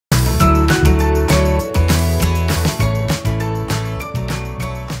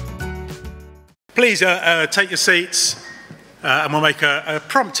Please take your seats and we'll make a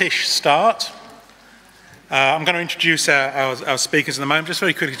promptish start. I'm going to introduce our speakers in a moment. Just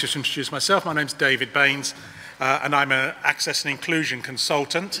very quickly, just introduce myself. My name's David Baines, and I'm an access and inclusion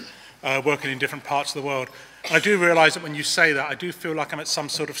consultant working in different parts of the world. I do realise that when you say that, I do feel like I'm at some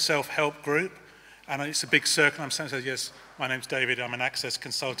sort of self-help group, and it's a big circle. I'm saying, yes, my name's David, I'm an access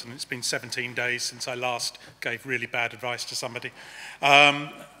consultant. It's been 17 days since I last gave really bad advice to somebody.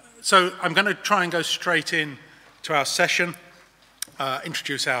 So I'm going to try and go straight in to our session,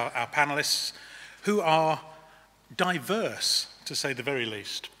 introduce our panellists, who are diverse, to say the very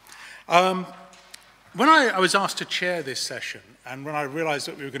least. When I was asked to chair this session, and when I realised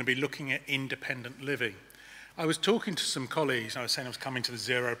that we were going to be looking at independent living, I was talking to some colleagues, and I was saying I was coming to the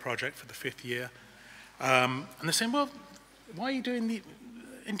Zero Project for the 5th year, and they're saying, well, why are you doing the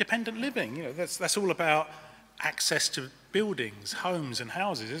independent living? You know, that's all about access to buildings, homes and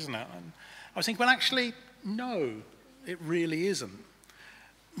houses, isn't it? And I was thinking, well, actually, no, it really isn't.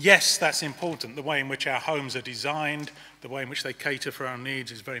 Yes, that's important. The way in which our homes are designed, the way in which they cater for our needs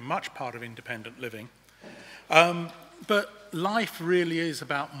is very much part of independent living. But life really is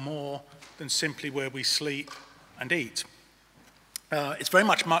about more than simply where we sleep and eat. It's very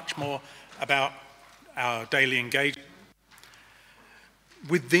much more about our daily engagement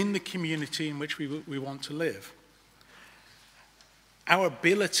within the community in which we want to live. Our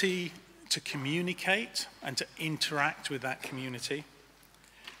ability to communicate and to interact with that community,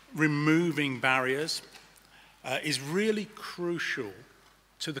 removing barriers, is really crucial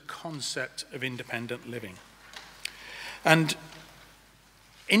to the concept of independent living. And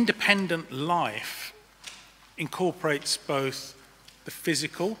independent life incorporates both the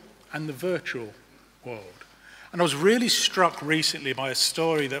physical and the virtual world. And I was really struck recently by a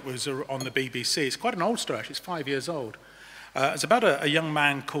story that was on the BBC. It's quite an old story, actually. It's 5 years old. It's about a young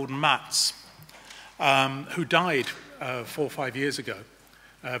man called Mats, who died 4 or 5 years ago,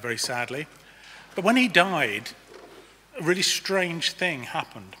 very sadly. But when he died, a really strange thing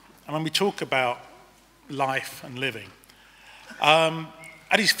happened. And when we talk about life and living, at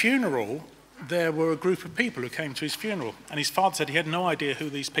his funeral, there were a group of people who came to his funeral. And his father said he had no idea who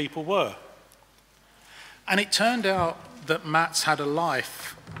these people were. And it turned out that Mats had a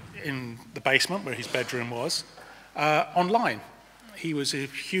life in the basement, where his bedroom was, online. He was a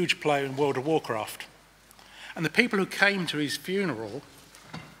huge player in World of Warcraft. And the people who came to his funeral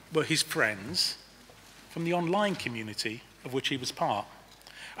were his friends from the online community of which he was part.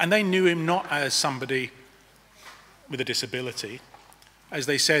 And they knew him not as somebody with a disability. As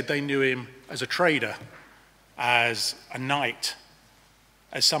they said, they knew him as a trader, as a knight,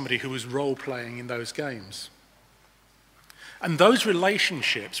 as somebody who was role-playing in those games. And those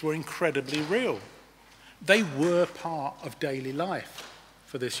relationships were incredibly real. They were part of daily life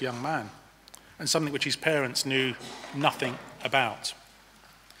for this young man, and something which his parents knew nothing about.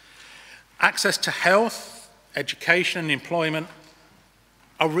 Access to health, education, and employment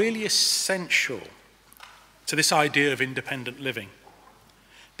are really essential to this idea of independent living.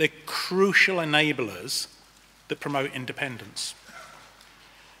 They're crucial enablers that promote independence.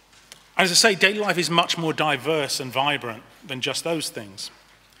 As I say, daily life is much more diverse and vibrant than just those things.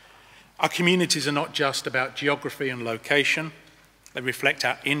 Our communities are not just about geography and location. They reflect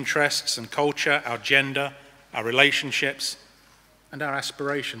our interests and culture, our gender, our relationships, and our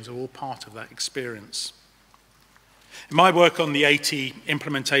aspirations are all part of that experience. In my work on the AT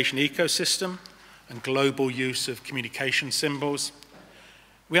implementation ecosystem and global use of communication symbols,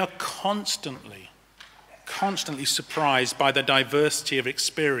 we are constantly surprised by the diversity of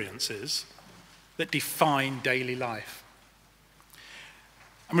experiences that define daily life.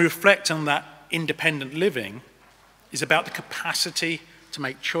 And we reflect on that independent living is about the capacity to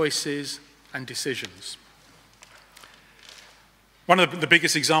make choices and decisions. One of the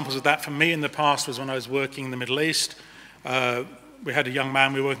biggest examples of that for me in the past was when I was working in the Middle East. We had a young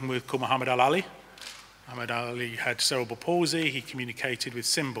man we were working with called Muhammad Ali. Muhammad Ali had cerebral palsy. He communicated with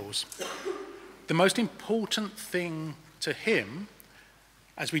symbols. The most important thing to him,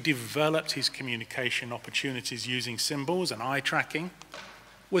 as we developed his communication opportunities using symbols and eye tracking,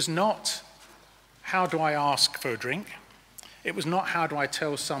 was not, how do I ask for a drink? It was not, how do I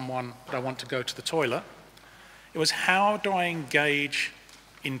tell someone that I want to go to the toilet? It was, how do I engage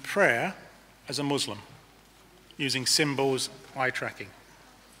in prayer as a Muslim, using symbols, eye tracking?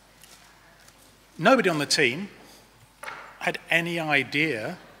 Nobody on the team had any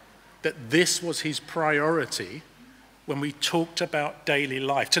idea that this was his priority when we talked about daily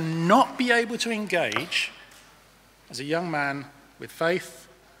life. To not be able to engage as a young man with faith,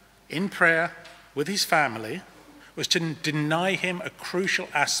 in prayer, with his family, was to deny him a crucial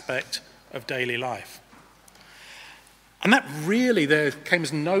aspect of daily life. And that really there came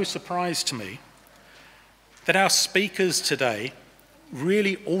as no surprise to me that our speakers today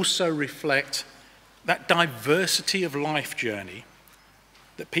really also reflect that diversity of life journey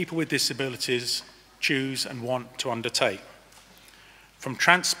that people with disabilities choose and want to undertake. From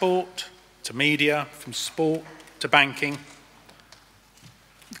transport to media, from sport to banking,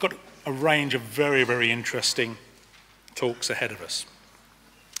 we've got a range of very, very interesting talks ahead of us.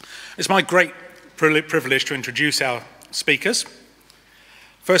 It's my great privilege to introduce our speakers.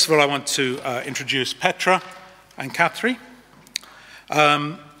 First of all, I want to introduce Petra and Katri,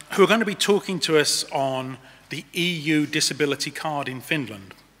 who are going to be talking to us on the EU disability card in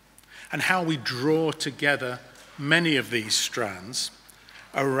Finland and how we draw together many of these strands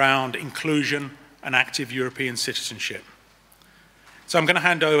around inclusion and active European citizenship. So I'm going to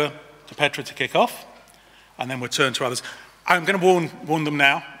hand over to Petra to kick off, and then we'll turn to others. I'm going to warn them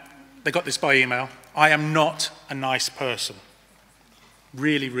now. They got this by email. I am not a nice person.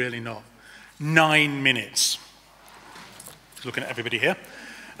 Really, really not. 9 minutes. Looking at everybody here.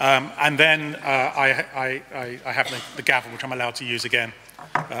 And then I have the gavel, which I'm allowed to use again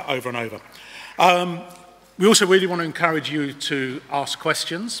over and over. We also really want to encourage you to ask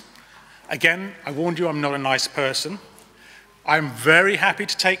questions. Again, I warned you I'm not a nice person. I'm very happy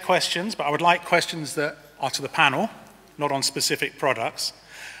to take questions, but I would like questions that are to the panel, not on specific products.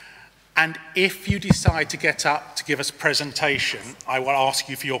 And if you decide to get up to give us a presentation, I will ask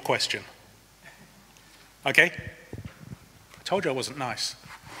you for your question. Okay? I told you I wasn't nice.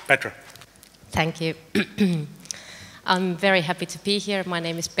 Petra. Thank you. I'm very happy to be here. My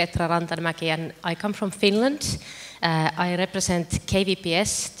name is Petra Rantamäki and I come from Finland. I represent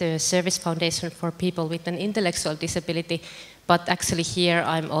KVPS, the Service Foundation for People with an Intellectual Disability, but actually here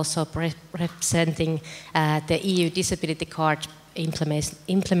I'm also representing the EU Disability Card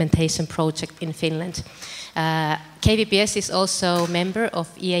implementation project in Finland. KVPS is also a member of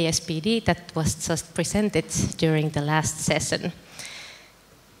EASPD that was just presented during the last session.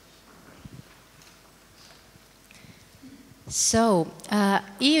 So,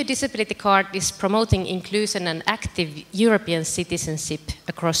 EU Disability Card is promoting inclusion and active European citizenship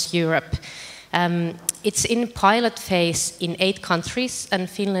across Europe. It's in pilot phase in 8 countries and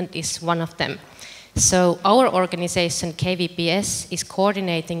Finland is one of them. So our organization KVPS is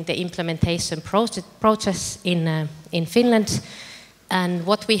coordinating the implementation process in Finland, and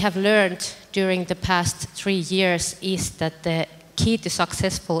what we have learned during the past 3 years is that the key to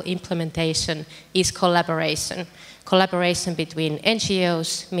successful implementation is collaboration. Collaboration between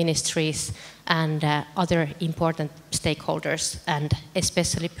NGOs, ministries, and other important stakeholders, and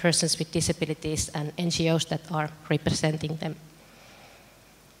especially persons with disabilities and NGOs that are representing them.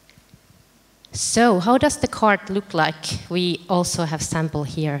 So, how does the card look like? We also have sample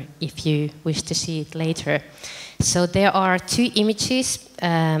here if you wish to see it later. So there are 2 images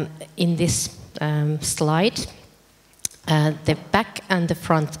in this slide, the back and the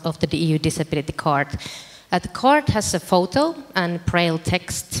front of the EU Disability Card. The card has a photo and braille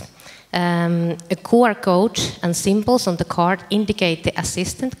text. A QR code and symbols on the card indicate the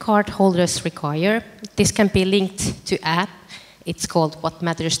assistant card holders require. This can be linked to app. It's called What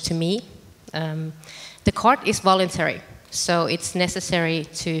Matters to Me. The card is voluntary, so it's necessary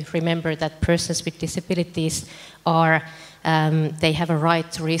to remember that persons with disabilities are, they have a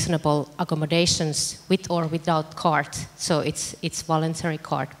right to reasonable accommodations with or without card. So it's voluntary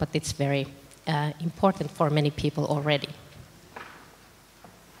card, but it's very important for many people already.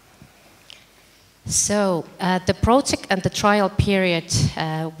 So the project and the trial period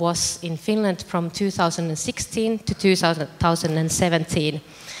was in Finland from 2016 to 2017.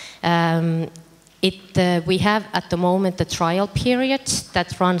 We have at the moment the trial period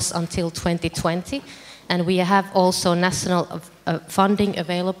that runs until 2020, and we have also national funding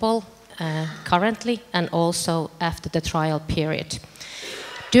available currently and also after the trial period.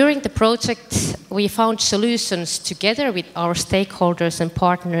 During the project, we found solutions together with our stakeholders and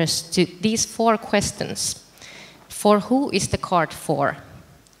partners to these 4 questions. For who is the card for?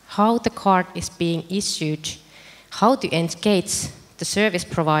 How the card is being issued? How to engage the service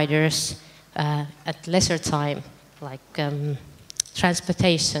providers at leisure time, like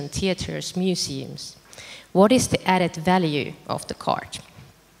transportation, theaters, museums. What is the added value of the card?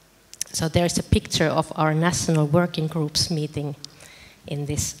 So there's a picture of our national working groups meeting in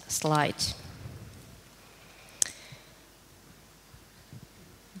this slide.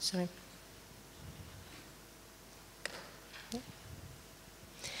 Sorry.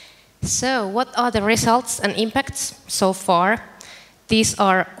 So what are the results and impacts so far? These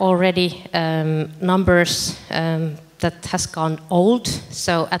are already numbers that has gone old.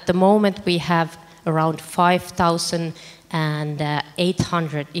 So at the moment we have around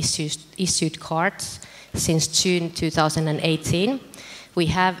 5,800 issued cards since June 2018. We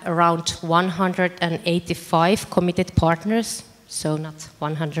have around 185 committed partners, so not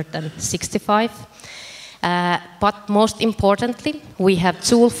 165. But most importantly, we have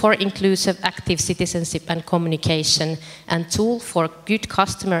tool for inclusive active citizenship and communication and tool for good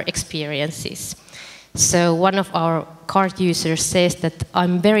customer experiences. So one of our card users says that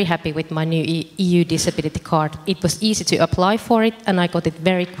I'm very happy with my new EU disability card. It was easy to apply for it and I got it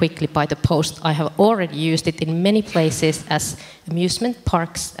very quickly by the post. I have already used it in many places as amusement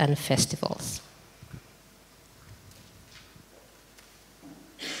parks and festivals.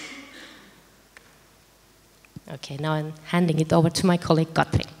 Okay, now I'm handing it over to my colleague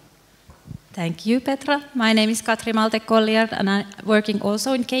Katri. Thank you, Petra. My name is Katri Malte-Colliard and I'm working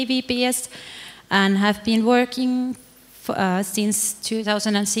also in KVPS and have been working since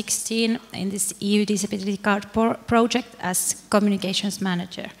 2016 in this EU Disability Card project as communications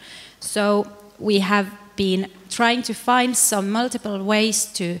manager. So we have been trying to find some multiple ways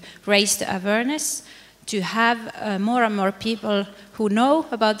to raise the awareness, to have more and more people who know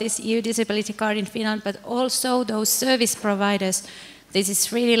about this EU Disability Card in Finland, but also those service providers. This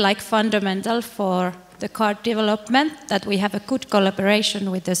is really like fundamental for the card development, that we have a good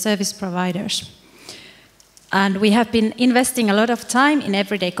collaboration with the service providers. And we have been investing a lot of time in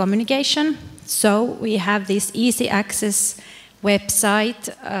everyday communication. So we have this easy access website.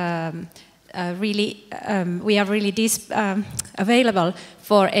 We are really available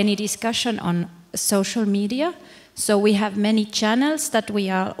for any discussion on social media. So we have many channels that we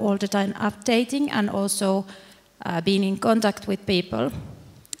are all the time updating and also being in contact with people.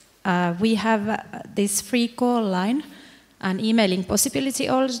 We have this free call line and emailing possibility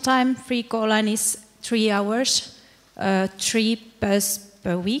all the time. Free call line is 3 hours, 3 per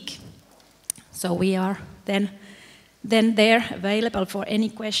week. So we are then there available for any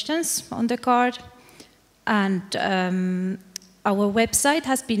questions on the card. And our website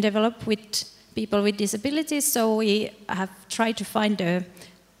has been developed with people with disabilities, so we have tried to find a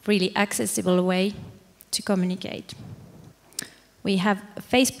really accessible way to communicate. We have a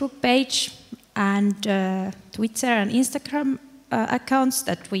Facebook page and Twitter and Instagram accounts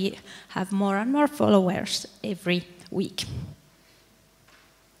that we have more and more followers every week.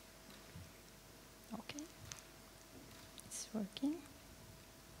 Okay, it's working.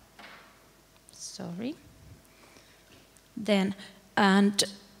 Sorry.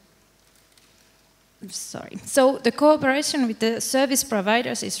 So the cooperation with the service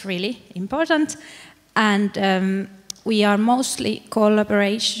providers is really important, and we are mostly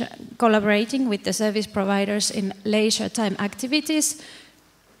collaborating with the service providers in leisure time activities.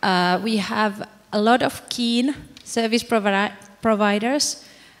 We have a lot of keen service providers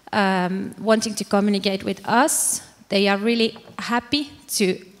wanting to communicate with us. They are really happy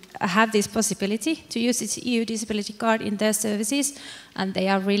to have this possibility to use this EU Disability Card in their services, and they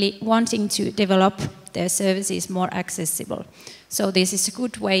are really wanting to develop their services more accessible. So this is a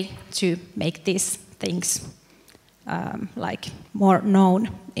good way to make these things like more known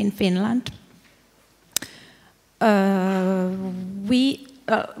in Finland.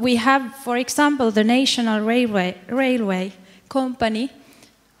 We have, for example, the National Railway Company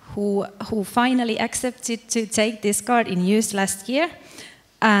who finally accepted to take this card in use last year.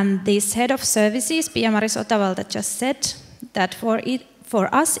 And this head of services, Pia-Mari Sotavalta, just said that for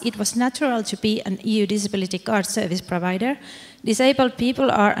us it was natural to be an EU Disability Card service provider. Disabled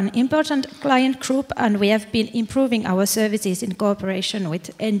people are an important client group, and we have been improving our services in cooperation with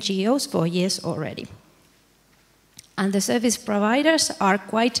NGOs for years already. And the service providers are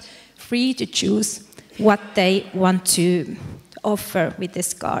quite free to choose what they want to offer with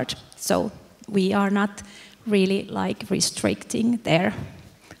this card. So we are not really like restricting their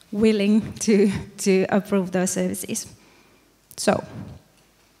willing to approve those services. So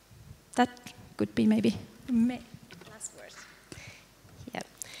that could be maybe last words. Yeah.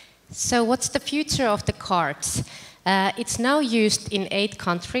 So what's the future of the cards? It's now used in 8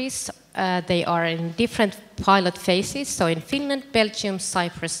 countries. They are in different pilot phases. So in Finland, Belgium,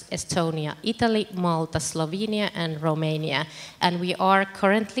 Cyprus, Estonia, Italy, Malta, Slovenia, and Romania. And we are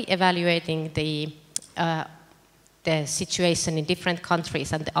currently evaluating the situation in different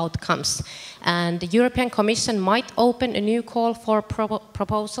countries and the outcomes. And the European Commission might open a new call for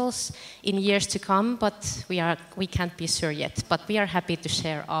proposals in years to come, but we can't be sure yet. But we are happy to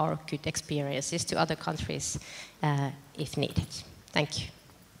share our good experiences to other countries if needed. Thank you.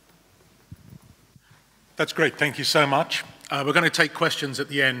 That's great. Thank you so much. We're going to take questions at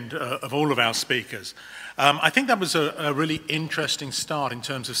the end of all of our speakers. I think that was a really interesting start in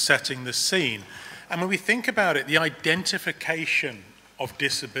terms of setting the scene. And when we think about it, the identification of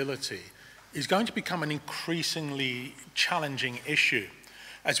disability is going to become an increasingly challenging issue.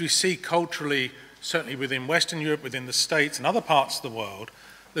 As we see culturally, certainly within Western Europe, within the States and other parts of the world,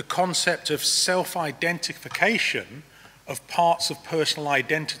 the concept of self-identification of parts of personal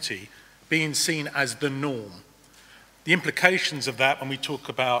identity being seen as the norm. The implications of that when we talk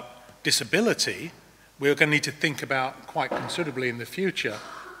about disability, we're going to need to think about quite considerably in the future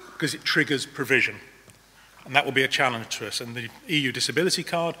because it triggers provision. And that will be a challenge to us. And the EU disability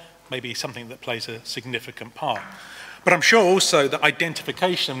card may be something that plays a significant part. But I'm sure also that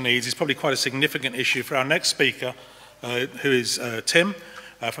identification of needs is probably quite a significant issue for our next speaker, who is Tim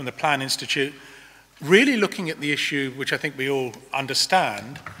from the Plan Institute, really looking at the issue which I think we all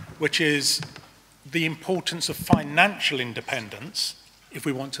understand, which is the importance of financial independence if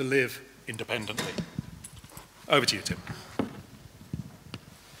we want to live independently. Over to you, Tim.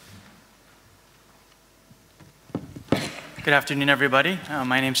 Good afternoon, everybody.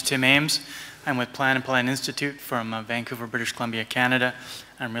 My name's Tim Ames. I'm with Plan and Plan Institute from Vancouver, British Columbia, Canada.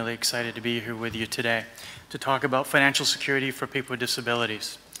 I'm really excited to be here with you today to talk about financial security for people with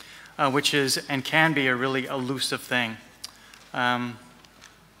disabilities, which is and can be a really elusive thing.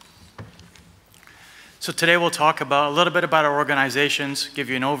 So today we'll talk about a little bit about our organizations, give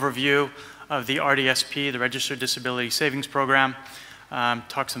you an overview of the RDSP, the Registered Disability Savings Program,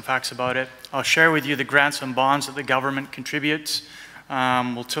 talk some facts about it. I'll share with you the grants and bonds that the government contributes.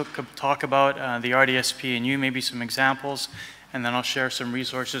 We'll talk about the RDSP and you, maybe some examples, and then I'll share some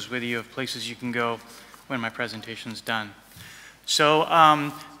resources with you of places you can go when my presentation's done. So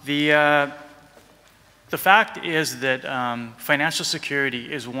the fact is that financial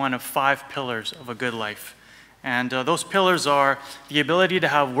security is one of 5 pillars of a good life. And those pillars are the ability to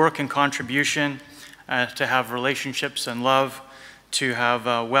have work and contribution, to have relationships and love, to have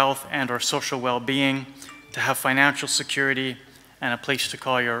wealth and or social well-being, to have financial security, and a place to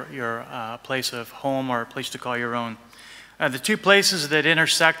call your place of home or a place to call your own. The 2 places that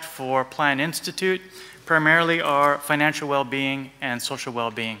intersect for Plan Institute primarily are financial well-being and social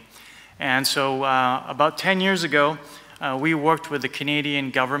well-being. And so about 10 years ago, we worked with the Canadian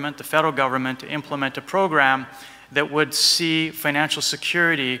government, the federal government, to implement a program that would see financial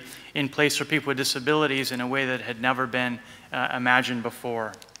security in place for people with disabilities in a way that had never been imagined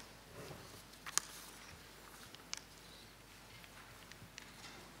before.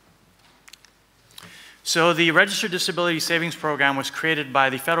 So the Registered Disability Savings Program was created by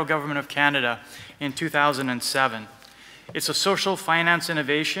the federal government of Canada in 2007. It's a social finance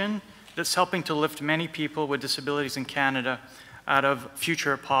innovation that's helping to lift many people with disabilities in Canada out of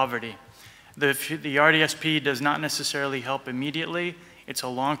future poverty. The RDSP does not necessarily help immediately. It's a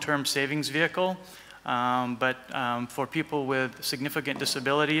long-term savings vehicle, but for people with significant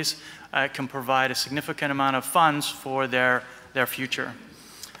disabilities, it can provide a significant amount of funds for their future.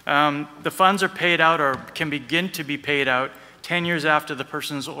 The funds are paid out or can begin to be paid out 10 years after the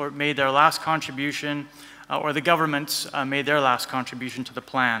person's made their last contribution or the government's made their last contribution to the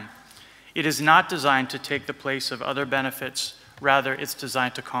plan. It is not designed to take the place of other benefits, rather it's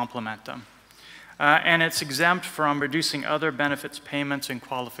designed to complement them. And it's exempt from reducing other benefits, payments, and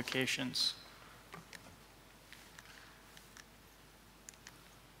qualifications.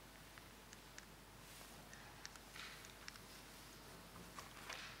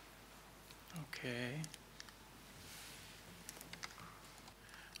 Okay.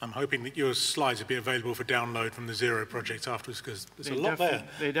 I'm hoping that your slides will be available for download from the Zero project afterwards, because there's a lot there.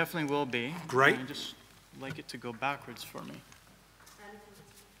 They definitely will be. Great. I'd just like it to go backwards for me.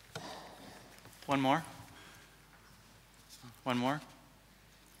 One more? One more?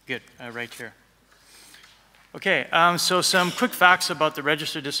 Good, right here. Okay, so some quick facts about the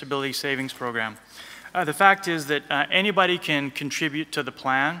Registered Disability Savings Program. The fact is that anybody can contribute to the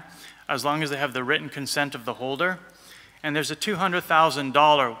plan as long as they have the written consent of the holder. And there's a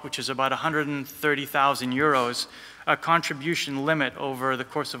 $200,000, which is about 130,000 euros, a contribution limit over the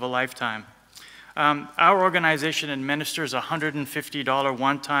course of a lifetime. Our organization administers a $150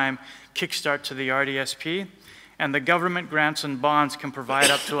 one-time kickstart to the RDSP, and the government grants and bonds can provide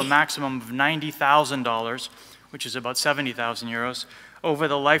up to a maximum of $90,000, which is about 70,000 euros, over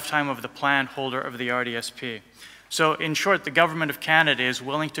the lifetime of the plan holder of the RDSP. So in short, the government of Canada is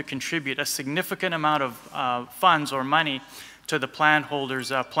willing to contribute a significant amount of funds or money to the plan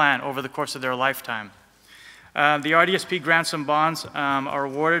holder's plan over the course of their lifetime. The RDSP grants and bonds are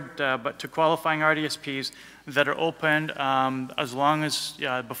awarded but to qualifying RDSPs that are opened as long as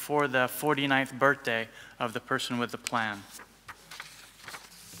before the 49th birthday of the person with the plan.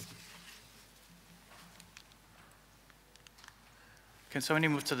 Can somebody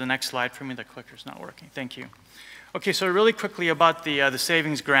move to the next slide for me? The clicker's not working. Thank you. Okay, so really quickly about the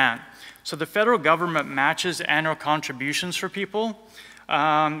savings grant. So the federal government matches annual contributions for people,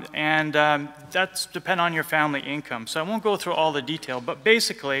 that's depend on your family income. So I won't go through all the detail, but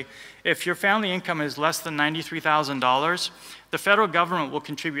basically, if your family income is less than $93,000, the federal government will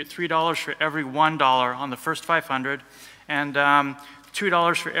contribute $3 for every $1 on the first 500, and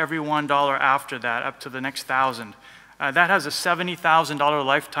 $2 for every $1 after that, up to the next 1,000. That has a $70,000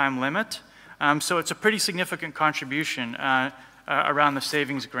 lifetime limit, so it's a pretty significant contribution around the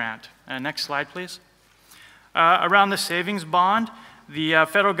savings grant. Next slide, please. Around the savings bond, the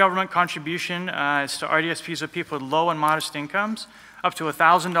federal government contribution is to RDSPs of people with low and modest incomes, up to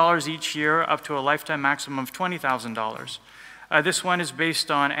 $1,000 each year, up to a lifetime maximum of $20,000. This one is based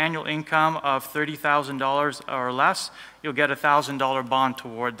on annual income of $30,000 or less. You'll get a $1,000 bond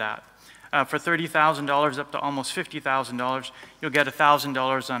toward that. For $30,000 up to almost $50,000, you'll get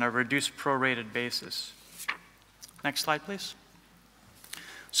 $1,000 on a reduced prorated basis. Next slide, please.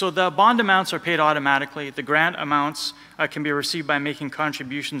 So the bond amounts are paid automatically. The grant amounts can be received by making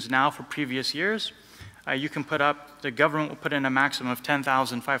contributions now for previous years. You can put up, the government will put in a maximum of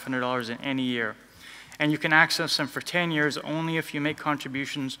 $10,500 in any year. And you can access them for 10 years only if you make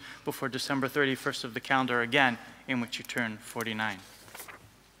contributions before December 31st of the calendar again, in which you turn 49.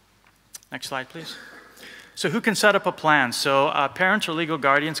 Next slide, please. So who can set up a plan? So parents or legal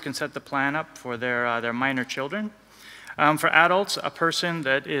guardians can set the plan up for their minor children. For adults, a person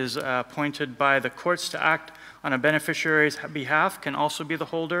that is appointed by the courts to act on a beneficiary's behalf can also be the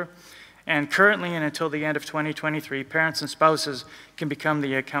holder. And currently and until the end of 2023, parents and spouses can become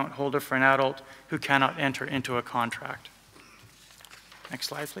the account holder for an adult who cannot enter into a contract. Next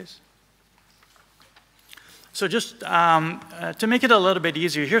slide, please. So just to make it a little bit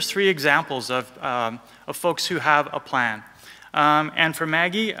easier, here's 3 examples of folks who have a plan. And for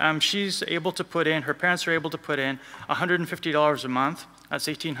Maggie, she's able to put in, her parents are able to put in $150 a month. That's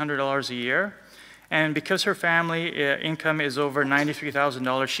 $1,800 a year. And because her family income is over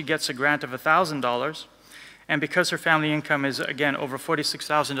 $93,000, she gets a grant of $1,000. And because her family income is, again, over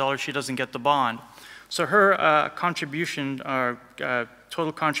 $46,000, she doesn't get the bond. So her contribution, or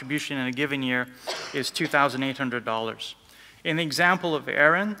total contribution in a given year is $2,800. In the example of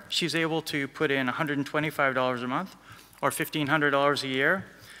Erin, she's able to put in $125 a month, or $1,500 a year.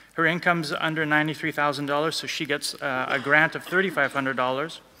 Her income's under $93,000, so she gets a grant of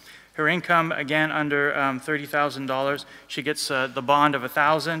 $3,500. Her income, again, under $30,000, she gets the bond of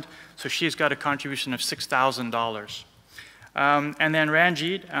 $1,000, so she's got a contribution of $6,000. And then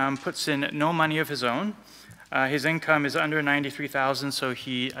Ranjit puts in no money of his own. His income is under $93,000, so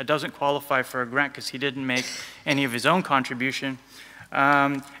he doesn't qualify for a grant because he didn't make any of his own contribution.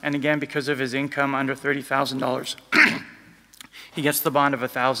 And again, because of his income under $30,000, he gets the bond of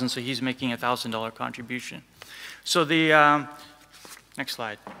 $1,000, so he's making a $1,000 contribution. So the, next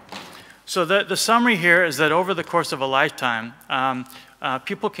slide. So the summary here is that over the course of a lifetime,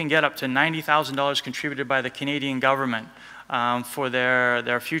 people can get up to $90,000 contributed by the Canadian government for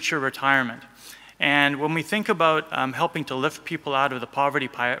their future retirement. And when we think about helping to lift people out of the poverty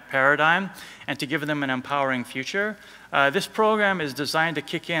paradigm and to give them an empowering future, this program is designed to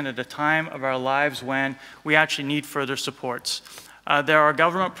kick in at a time of our lives when we actually need further supports. There are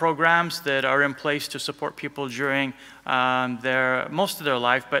government programs that are in place to support people during most of their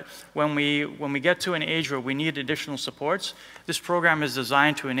life, but when we get to an age where we need additional supports, this program is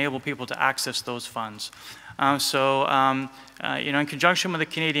designed to enable people to access those funds. You know, in conjunction with the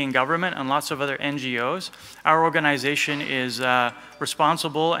Canadian government and lots of other NGOs, our organization is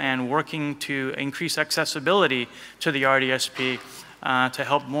responsible and working to increase accessibility to the RDSP to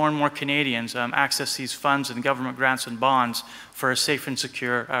help more and more Canadians access these funds and government grants and bonds for a safe and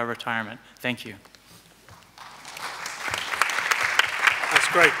secure retirement. Thank you. That's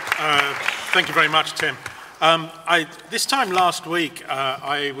great. Thank you very much, Tim. This time last week,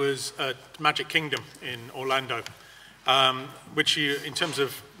 I was at Magic Kingdom in Orlando, which in terms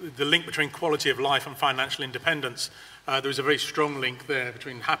of the link between quality of life and financial independence, there was a very strong link there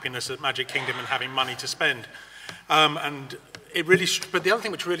between happiness at Magic Kingdom and having money to spend. And it really, but the other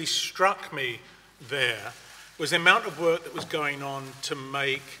thing which really struck me there was the amount of work that was going on to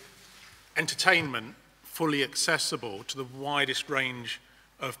make entertainment fully accessible to the widest range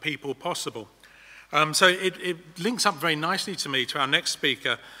of people possible. So it links up very nicely to me to our next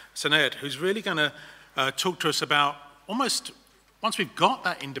speaker, Seneit, who's really going to talk to us about almost, once we've got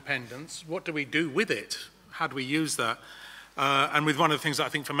that independence, what do we do with it? How do we use that? And with one of the things that I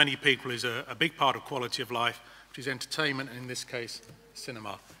think for many people is a big part of quality of life, which is entertainment, and in this case,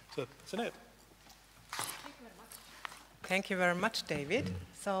 cinema. So, Seneit. Thank you very much, David.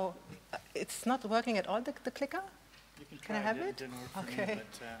 So, it's not working at all, the clicker? Can I have it? Didn't work for Okay. me,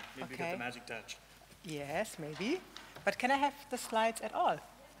 but maybe Okay. get the magic touch. Yes, maybe. But can I have the slides at all?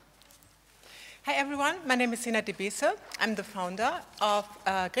 Hi everyone, my name is Debese. I'm the founder of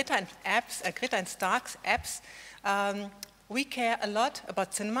Greta and Apps, Greta and Stark's apps. We care a lot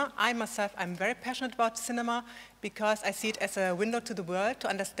about cinema. I myself, I'm very passionate about cinema because I see it as a window to the world to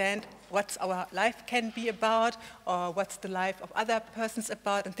understand what our life can be about or what's the life of other persons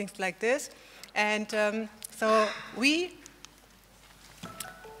about and things like this. And so we,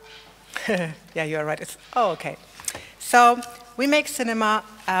 yeah, you're right. Okay. So we make cinema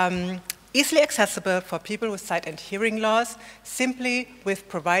easily accessible for people with sight and hearing loss simply with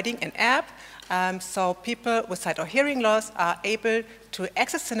providing an app. So people with sight or hearing loss are able to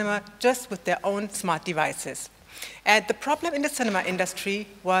access cinema just with their own smart devices. And the problem in the cinema industry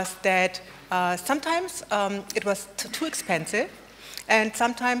was that sometimes it was too expensive, and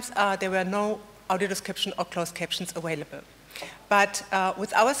sometimes there were no audio description or closed captions available. But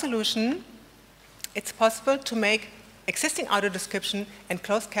with our solution, it's possible to make existing audio description and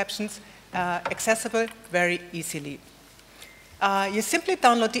closed captions accessible very easily. You simply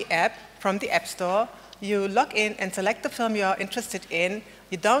download the app from the App Store, you log in and select the film you are interested in,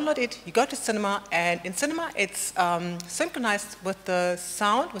 you download it, you go to cinema, and in cinema it's synchronized with the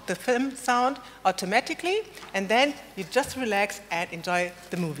sound, with the film sound automatically, and then you just relax and enjoy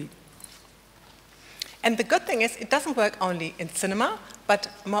the movie. And the good thing is it doesn't work only in cinema, but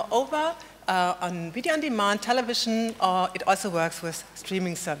moreover on video on demand, television, or it also works with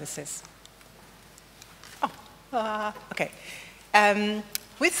streaming services. Oh, okay.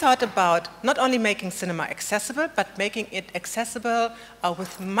 We thought about not only making cinema accessible, but making it accessible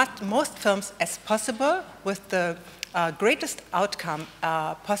with most films as possible, with the greatest outcome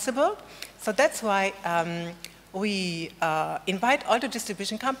possible. So that's why we invite all the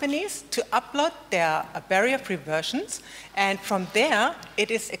distribution companies to upload their barrier-free versions, and from there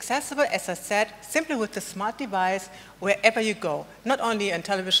it is accessible, as I said, simply with the smart device wherever you go, not only in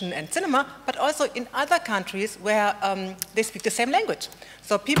television and cinema, but also in other countries where they speak the same language.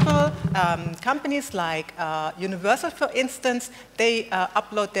 So people, companies like Universal, for instance, they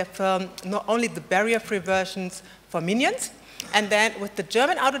upload their film, not only the barrier-free versions for Minions, and then with the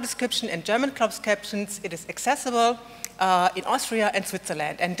German audio description and German closed captions, it is accessible in Austria and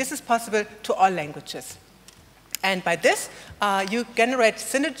Switzerland. And this is possible to all languages. And by this, you generate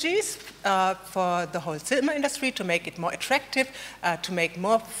synergies for the whole cinema industry to make it more attractive, to make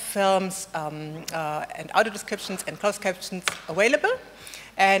more films and audio descriptions and closed captions available.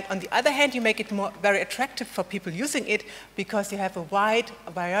 And on the other hand, you make it very attractive for people using it because you have a wide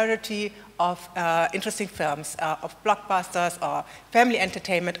variety of interesting films, of blockbusters or family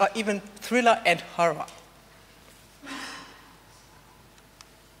entertainment or even thriller and horror.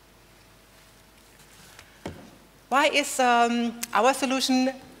 Why is our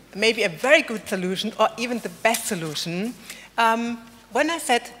solution maybe a very good solution or even the best solution? When I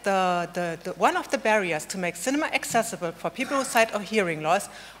said one of the barriers to make cinema accessible for people with sight or hearing loss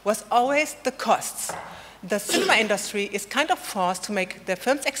was always the costs. The cinema industry is kind of forced to make their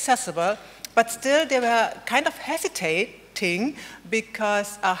films accessible, but still they were kind of hesitating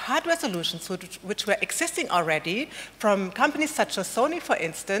because hardware solutions which were existing already from companies such as Sony, for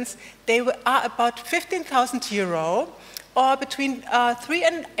instance, they are about 15,000 euro or between 3,000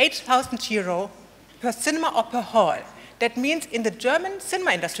 and 8,000 euro per cinema or per hall. That means in the German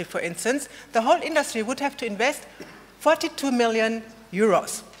cinema industry, for instance, the whole industry would have to invest 42 million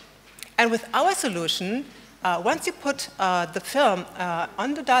euros. And with our solution, once you put the film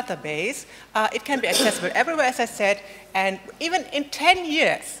on the database, it can be accessible everywhere, as I said, and even in 10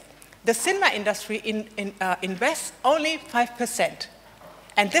 years, the cinema industry invests only 5%.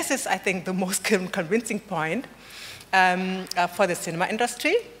 And this is, I think, the most convincing point for the cinema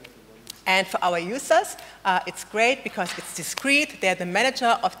industry. And for our users, it's great because it's discreet. They're the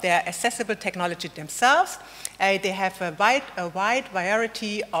manager of their accessible technology themselves. They have a wide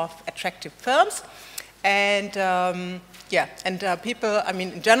variety of attractive films. And yeah, and people, I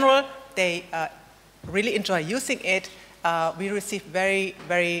mean, in general, they really enjoy using it. We receive very,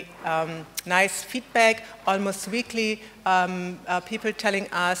 very nice feedback almost weekly. People telling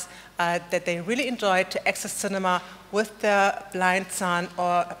us that they really enjoy to access cinema with their blind son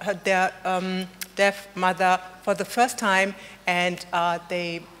or their deaf mother for the first time, and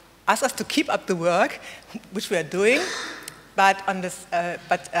they ask us to keep up the work, which we are doing. But on this,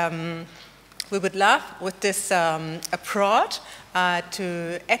 we would love with this approach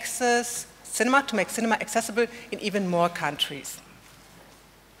to access cinema, to make cinema accessible in even more countries.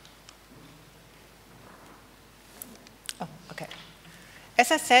 Oh, okay.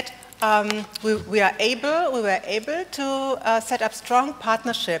 As I said, we were able to set up strong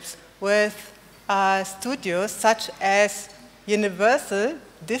partnerships with studios such as Universal,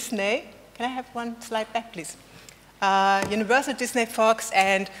 Disney. Can I have one slide back, please? Universal, Disney, Fox,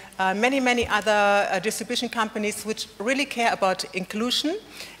 and many, many other distribution companies which really care about inclusion.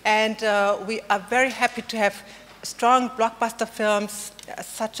 And we are very happy to have strong blockbuster films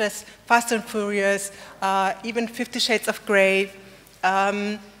such as Fast and Furious, even 50 Shades of Grey.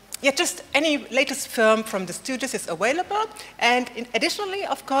 Yeah, just any latest film from the studios is available. And additionally,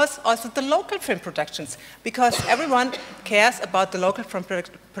 of course, also the local film productions, because everyone cares about the local film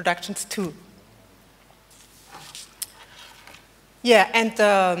productions too. Yeah, and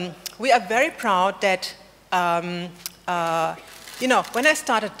we are very proud that, you know, when I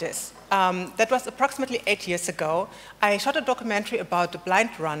started this, that was approximately 8 years ago, I shot a documentary about a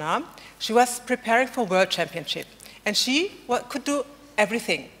blind runner. She was preparing for World Championship, and she could do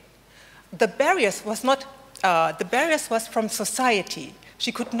everything. The barriers was not, the barriers was from society.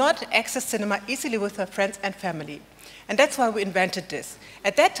 She could not access cinema easily with her friends and family. And that's why we invented this.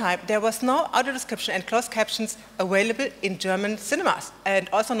 At that time, there was no audio description and closed captions available in German cinemas, and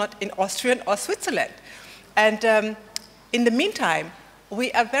also not in Austrian or Switzerland. And in the meantime,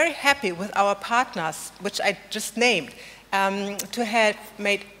 we are very happy with our partners, which I just named, to have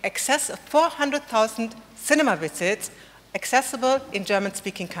made access of 400,000 cinema visits accessible in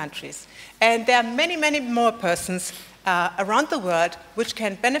German-speaking countries. And there are many, many more persons around the world which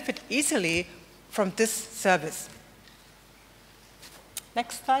can benefit easily from this service.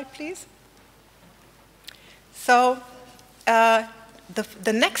 Next slide, please. So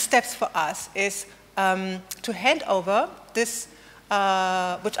the next steps for us is to hand over this,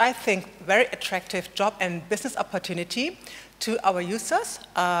 which I think very attractive job and business opportunity to our users,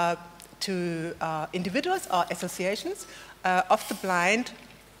 to individuals or associations of the blind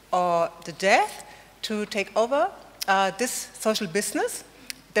or the deaf, to take over this social business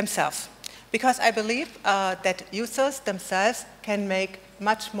themselves. Because I believe that users themselves can make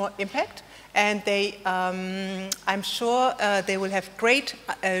much more impact, and they, I'm sure they will have great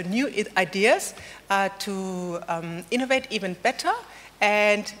new ideas to innovate even better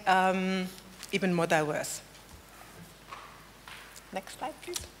and even more diverse. Next slide,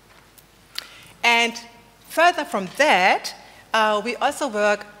 please. And further from that, we also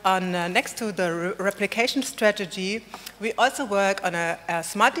work on, next to the replication strategy, we also work on a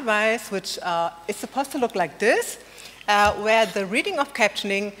smart device which is supposed to look like this, where the reading of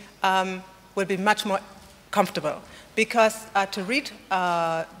captioning will be much more comfortable. Because to read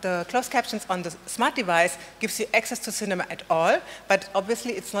the closed captions on the smart device gives you access to cinema at all, but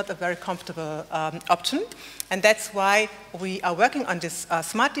obviously it's not a very comfortable option. And that's why we are working on this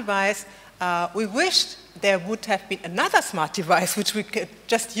smart device. We wished there would have been another smart device which we could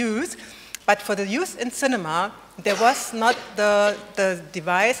just use, but for the use in cinema, there was not the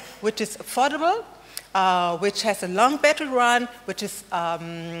device which is affordable, which has a long battery run, which is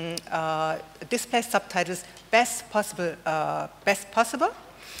displays subtitles best possible,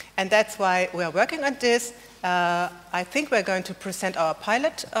 and that's why we are working on this. I think we're going to present our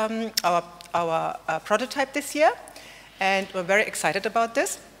pilot, our prototype this year, and we're very excited about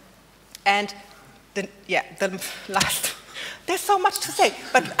this. And the last, there's so much to say,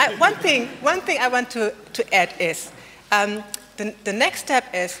 but one thing I want to add is, the next step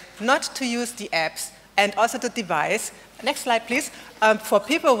is not to use the apps and also the device. Next slide, please. For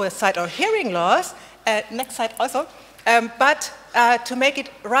people with sight or hearing loss, next slide also, but to make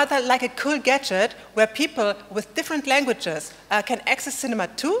it rather like a cool gadget where people with different languages can access cinema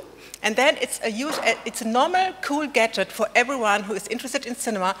too. And then it's a normal, cool gadget for everyone who is interested in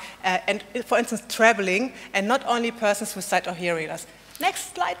cinema and, for instance, traveling, and not only persons with sight or hearing loss.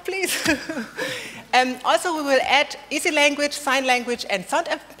 Next slide, please. Also, we will add easy language, sign language, and sound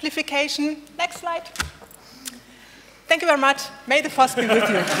amplification. Next slide. Thank you very much. May the force be with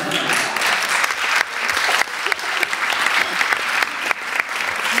you.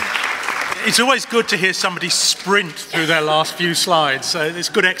 It's always good to hear somebody sprint through their last few slides. It's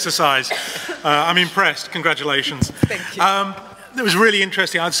good exercise. I'm impressed. Congratulations. Thank you. It was really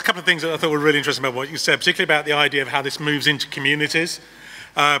interesting. There's a couple of things that I thought were really interesting about what you said, particularly about the idea of how this moves into communities.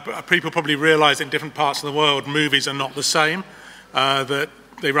 People probably realize in different parts of the world, movies are not the same. That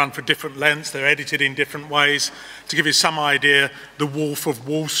they run for different lengths, they're edited in different ways. To give you some idea, The Wolf of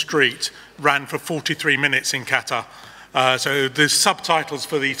Wall Street ran for 43 minutes in Qatar. So the subtitles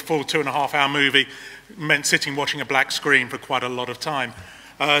for the full 2.5-hour movie meant sitting watching a black screen for quite a lot of time.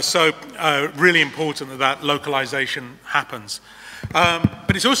 So really important that that localization happens.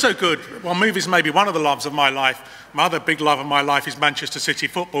 But it's also good, while movies may be one of the loves of my life, my other big love of my life is Manchester City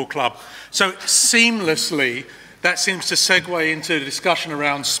Football Club. So seamlessly, that seems to segue into the discussion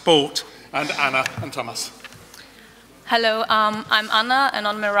around sport, and Anna and Thomas. Hello, I'm Anna, and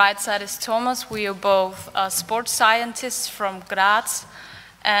on my right side is Thomas. We are both sports scientists from Graz,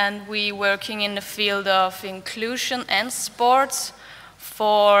 and we're working in the field of inclusion and sports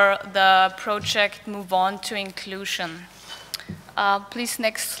for the project Move On to Inclusion. Please,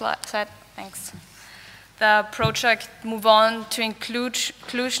 next slide, thanks. The project Move On to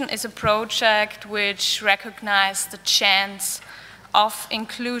Inclusion is a project which recognizes the chance of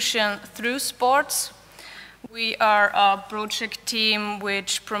inclusion through sports. We are a project team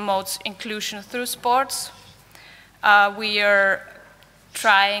which promotes inclusion through sports. We are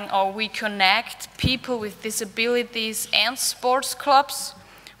trying, or we connect people with disabilities and sports clubs.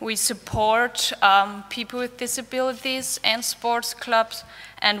 We support people with disabilities and sports clubs,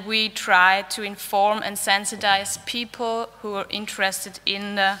 and we try to inform and sensitize people who are interested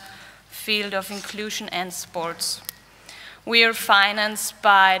in the field of inclusion and sports. We are financed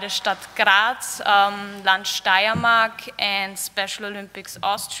by the Stadt Graz, Land Steiermark, and Special Olympics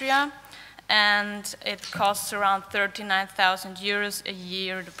Austria, and it costs around 39,000 euros a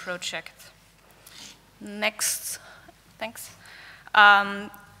year, the project. Next, thanks.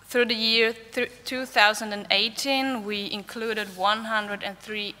 Through the year 2018, we included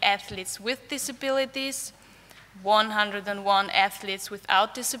 103 athletes with disabilities, 101 athletes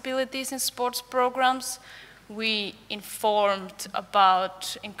without disabilities in sports programs. We informed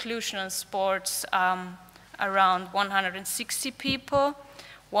about inclusion in sports around 160 people,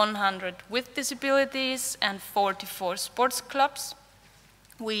 100 with disabilities, and 44 sports clubs.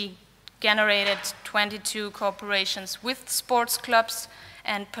 We generated 22 cooperations with sports clubs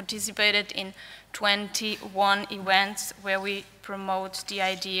and participated in 21 events where we promote the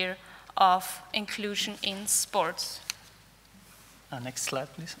idea of inclusion in sports. Next slide,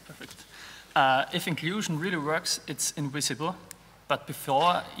 please. Perfect. If inclusion really works, it's invisible. But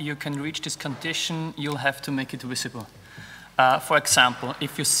before you can reach this condition, you'll have to make it visible. For example,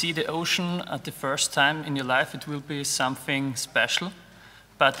 if you see the ocean at the first time in your life, it will be something special.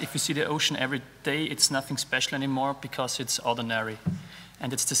 But if you see the ocean every day, it's nothing special anymore because it's ordinary.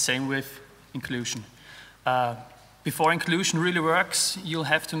 And it's the same with inclusion. Before inclusion really works, you'll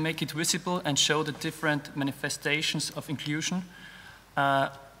have to make it visible and show the different manifestations of inclusion.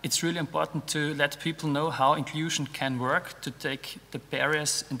 It's really important to let people know how inclusion can work, to take the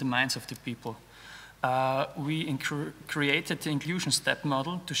barriers in the minds of the people. We created the inclusion step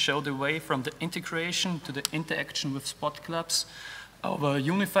model to show the way from the integration to the interaction with sport clubs, our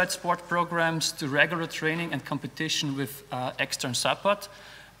unified sport programs, to regular training and competition with external support,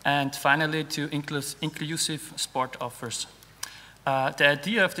 and finally to inclusive sport offers. The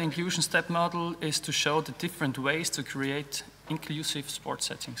idea of the inclusion step model is to show the different ways to create inclusive sport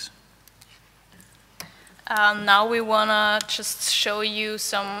settings. Now we want to just show you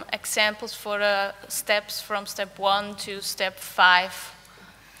some examples for the steps from step 1 to step 5.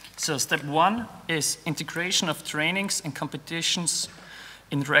 So step 1 is integration of trainings and competitions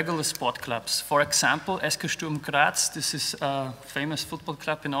in regular sport clubs. For example, SK Sturm Graz, this is a famous football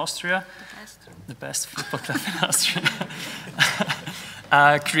club in Austria. The best football club in Austria.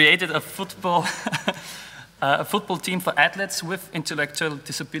 Created a football team for athletes with intellectual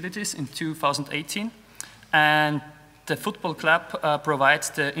disabilities in 2018. And the football club provides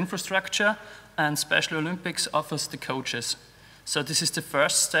the infrastructure, and Special Olympics offers the coaches. So this is the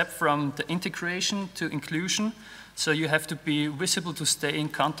first step from the integration to inclusion. So you have to be visible to stay in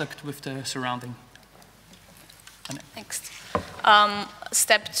contact with the surrounding. Next.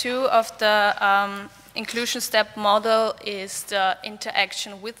 Step 2 of the inclusion step model is the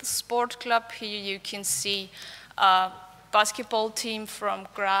interaction with the sport club. Here you can see a basketball team from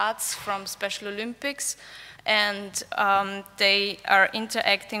Graz, from Special Olympics, and they are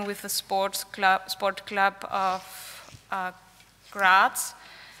interacting with the sport club of Graz,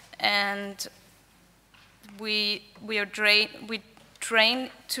 and we train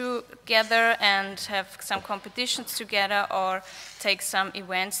together and have some competitions together or take some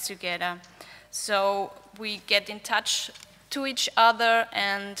events together. So we get in touch to each other,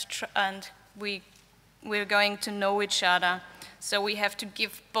 and we're going to know each other. So we have to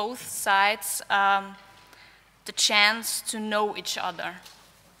give both sides the chance to know each other.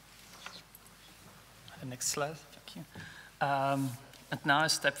 The next slide, thank you. And now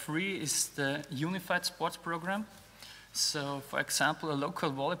step 3 is the unified sports program. So, for example, a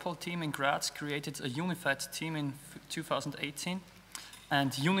local volleyball team in Graz created a unified team in 2018.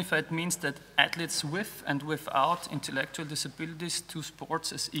 And unified means that athletes with and without intellectual disabilities do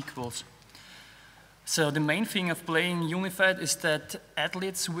sports as equals. So the main thing of playing unified is that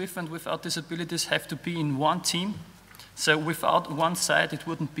athletes with and without disabilities have to be in one team. So without one side, it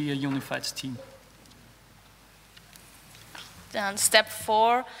wouldn't be a unified team. Then step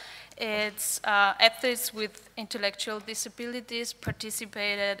 4, it's athletes with intellectual disabilities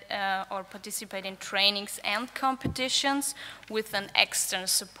participate in trainings and competitions with an external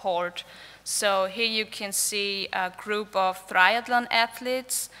support. So here you can see a group of triathlon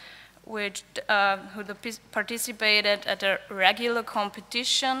athletes who participated at a regular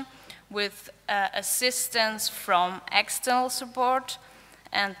competition with assistance from external support.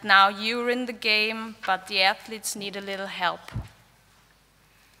 And now you're in the game, but the athletes need a little help.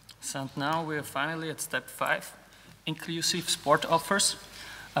 So now we are finally at step 5, inclusive sport offers.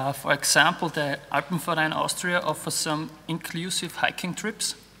 For example, the Alpenverein Austria offers some inclusive hiking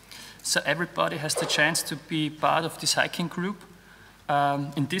trips. So everybody has the chance to be part of this hiking group.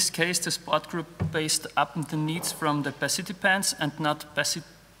 In this case, the sport group based upon the needs from the participants and not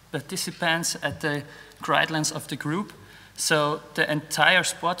participants at the guidelines of the group. So the entire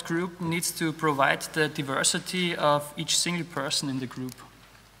sport group needs to provide the diversity of each single person in the group.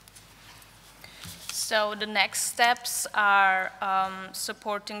 So the next steps are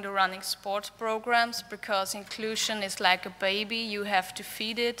supporting the running sports programs, because inclusion is like a baby. You have to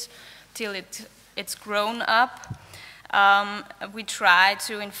feed it till it's grown up. We try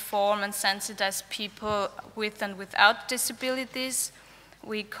to inform and sensitize people with and without disabilities.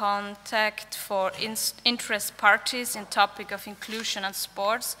 We contact for interest parties in topic of inclusion and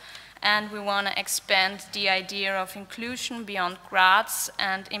sports, and we want to expand the idea of inclusion beyond Graz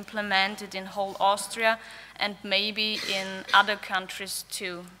and implement it in whole Austria and maybe in other countries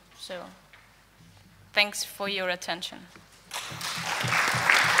too. So, thanks for your attention.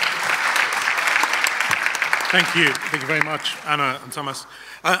 Thank you. Thank you very much, Anna and Thomas.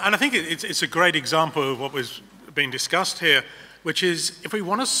 And I think it's a great example of what was being discussed here, which is if we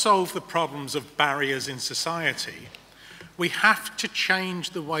want to solve the problems of barriers in society, we have to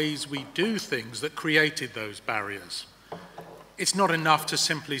change the ways we do things that created those barriers. It's not enough to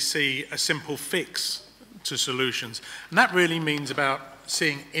simply see a simple fix to solutions. And that really means about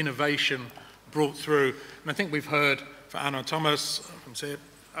seeing innovation brought through. And I think we've heard from Anna and Thomas,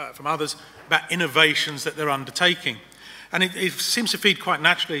 from others, about innovations that they're undertaking. And it seems to feed quite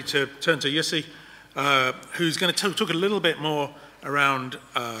naturally to turn to Yossef, who's going to talk a little bit more around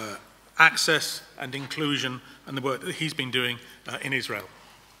access and inclusion and the work that he's been doing in Israel.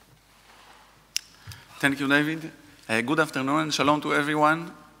 Thank you, David. Good afternoon and shalom to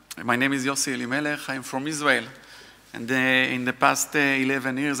everyone. My name is Yossef Elimelech. I'm from Israel. And in the past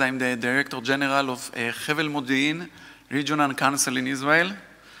 11 years, I'm the Director General of Hevel Modiin, Regional Council in Israel.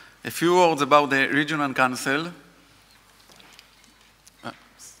 A few words about the Regional Council.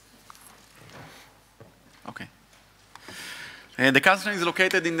 Okay. The council is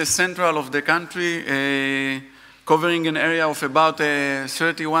located in the central of the country, covering an area of about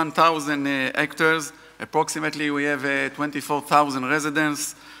 31,000 hectares. Approximately, we have 24,000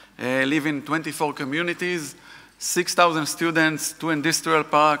 residents, live in 24 communities, 6,000 students, 2 industrial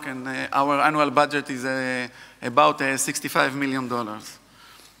parks, and our annual budget is about $65 million.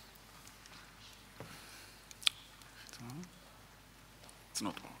 It's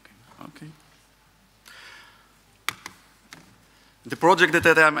not working. Okay. The project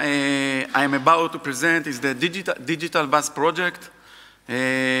that I'm about to present is the Digital Bus Project.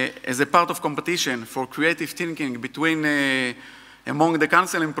 As a part of competition for creative thinking between among the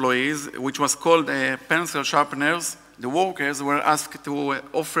council employees, which was called pencil sharpeners, the workers were asked to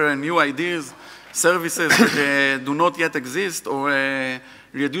offer new ideas, services that do not yet exist, or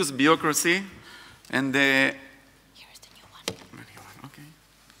reduce bureaucracy. And here's the new one. Okay.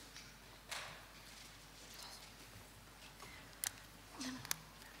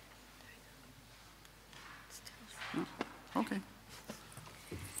 Okay.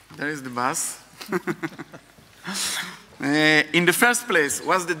 There is the bus. In the first place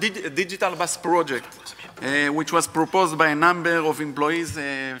was the Digital Bus Project, which was proposed by a number of employees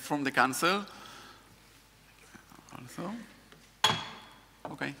from the council. Also,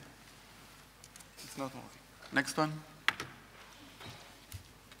 okay. It's not working. Next one.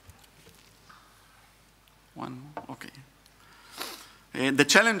 One, okay. The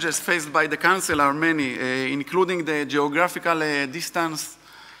challenges faced by the council are many, including the geographical distance,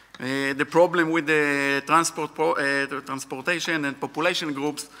 the problem with the transportation and population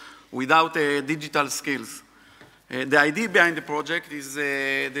groups without digital skills. The idea behind the project is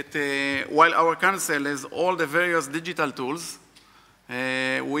that while our council has all the various digital tools,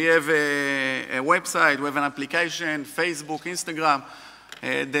 we have a website, we have an application, Facebook, Instagram.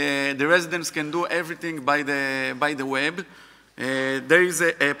 The residents can do everything by the web. There is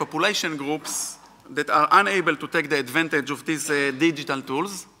a population groups that are unable to take the advantage of these digital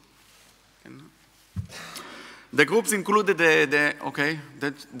tools. The groups included okay,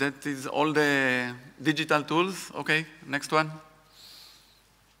 that is all the digital tools. Okay, next one.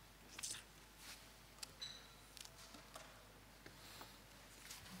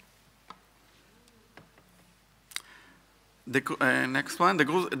 Next one,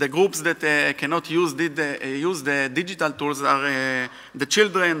 the groups that cannot use the digital tools are the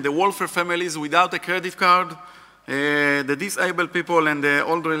children, the welfare families without a credit card, the disabled people, and the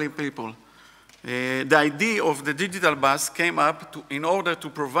elderly people. The idea of the digital bus came up in order to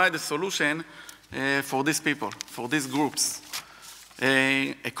provide a solution for these people, for these groups.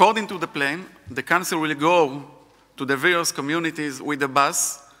 According to the plan, the council will go to the various communities with a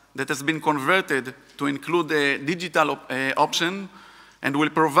bus that has been converted to include a digital option and will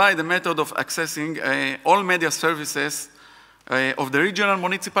provide a method of accessing all media services of the regional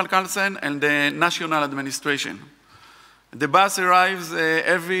municipal council and the national administration. The bus arrives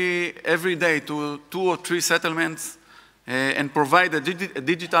every day to 2 or 3 settlements and provide a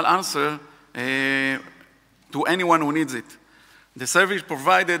digital answer to anyone who needs it. The service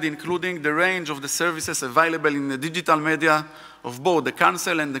provided including the range of the services available in the digital media of both the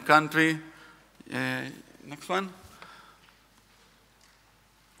council and the country. Next one.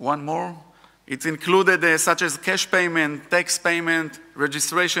 One more. It's included such as cash payment, tax payment,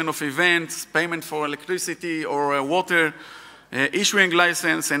 registration of events, payment for electricity or water, issuing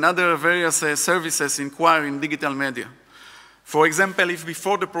license, and other various services inquired in digital media. For example, if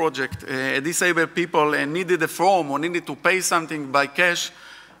before the project, disabled people needed a form or needed to pay something by cash,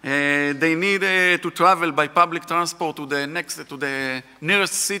 they need to travel by public transport to the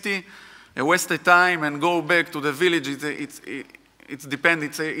nearest city, waste the time, and go back to the village. It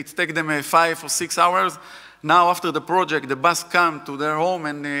depends. It takes them 5 or 6 hours. Now, after the project, the bus comes to their home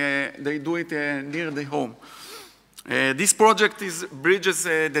and they do it near the home. This project bridges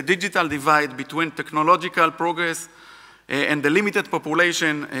the digital divide between technological progress and the limited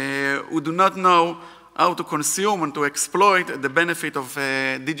population who do not know how to consume and to exploit the benefit of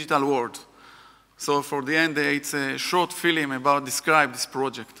digital world. So for the end, it's a short film about describe this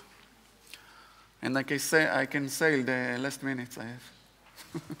project. And like I say, I can say the last minutes I have.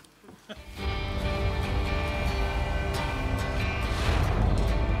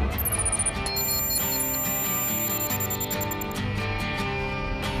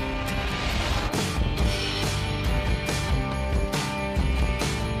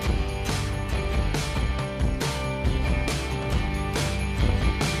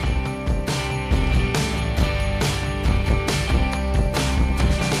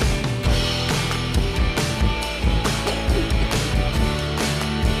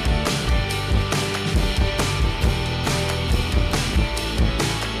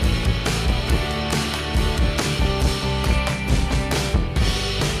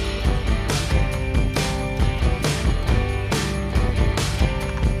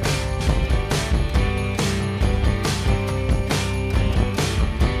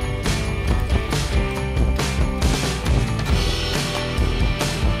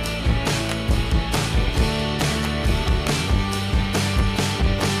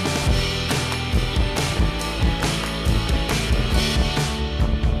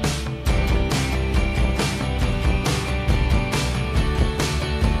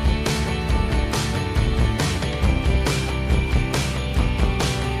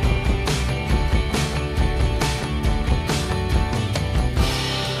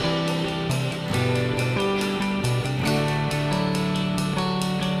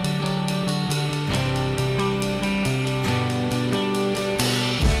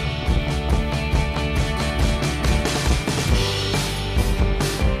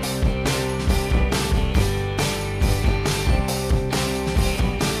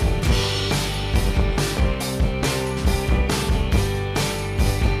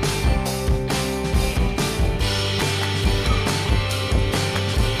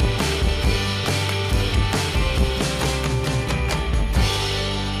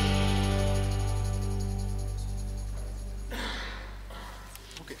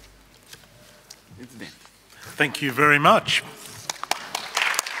 Thank you very much.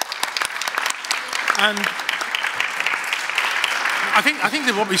 And I think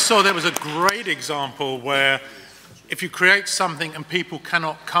that what we saw there was a great example where if you create something and people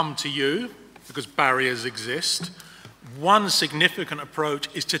cannot come to you because barriers exist, one significant approach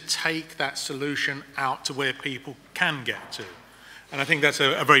is to take that solution out to where people can get to. And I think that's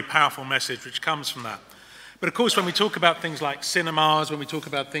a very powerful message which comes from that. But of course, when we talk about things like cinemas, when we talk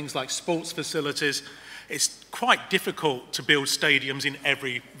about things like sports facilities, it's quite difficult to build stadiums in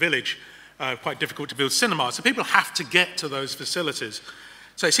every village, quite difficult to build cinemas. So people have to get to those facilities.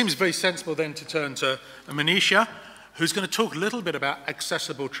 So it seems very sensible then to turn to Manisha, who's going to talk a little bit about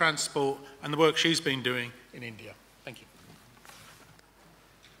accessible transport and the work she's been doing in India. Thank you.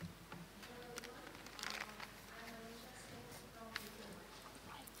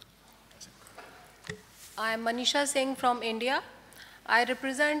 I am Manisha Singh from India. I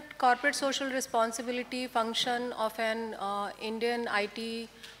represent corporate social responsibility function of an Indian IT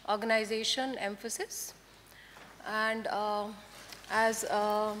organization, Mphasis. And as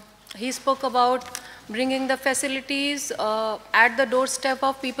he spoke about bringing the facilities at the doorstep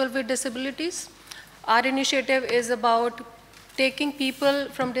of people with disabilities, our initiative is about taking people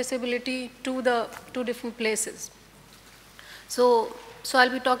from disability to the two different places. So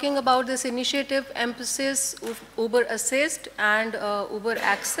I'll be talking about this initiative, Mphasis Uber Assist and Uber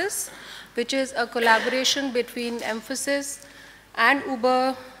Access, which is a collaboration between Mphasis and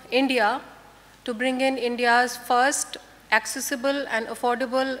Uber India to bring in India's first accessible and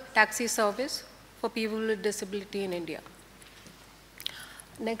affordable taxi service for people with disability in India.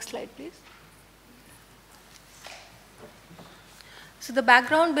 Next slide, please. So the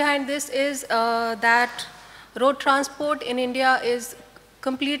background behind this is that road transport in India is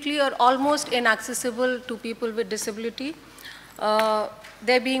completely or almost inaccessible to people with disability.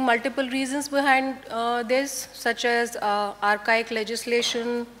 There being multiple reasons behind this, such as archaic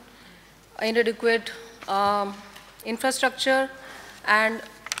legislation, inadequate infrastructure, and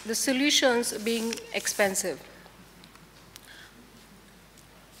the solutions being expensive.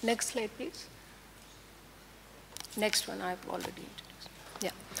 Next slide, please. Next one I've already introduced.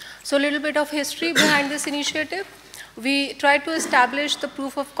 Yeah. So a little bit of history behind this initiative. We tried to establish the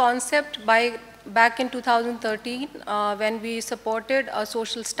proof of concept back in 2013 when we supported a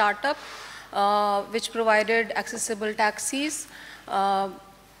social startup which provided accessible taxis.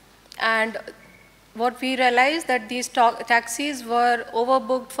 And what we realized that these taxis were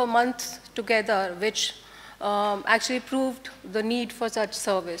overbooked for months together, which actually proved the need for such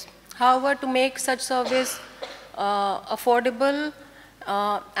service. However, to make such service affordable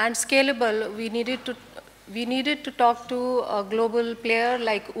and scalable, we needed to talk to a global player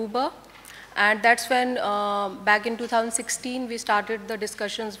like Uber, and that's when back in 2016 we started the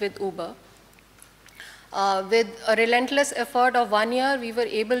discussions with Uber. With a relentless effort of 1 year, we were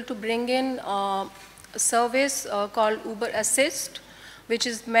able to bring in a service called Uber Assist, which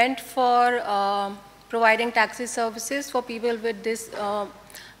is meant for providing taxi services for people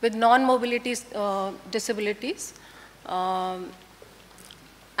with non-mobility disabilities.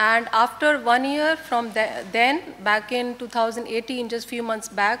 And after 1 year from then, back in 2018, just a few months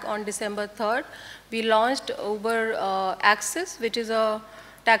back, on December 3rd, we launched Uber Access, which is a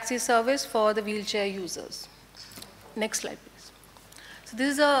taxi service for the wheelchair users. Next slide, please. So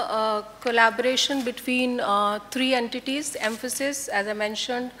this is a collaboration between 3 entities. Mphasis, as I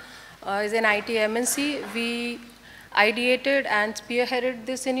mentioned, is an IT MNC. We ideated and spearheaded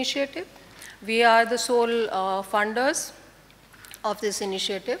this initiative. We are the sole funders of this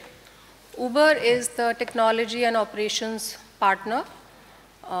initiative. Uber is the technology and operations partner.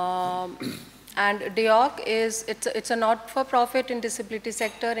 And DEOC it's a not-for-profit in disability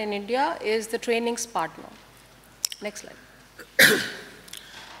sector in India, is the trainings partner. Next slide.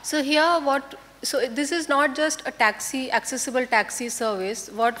 So here so this is not just a accessible taxi service.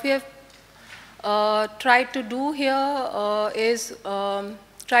 What we have tried to do here is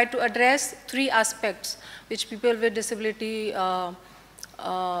try to address 3 aspects which people with disability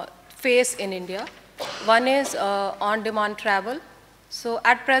face in India. One is on-demand travel. So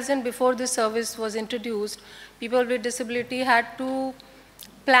at present, before this service was introduced, people with disability had to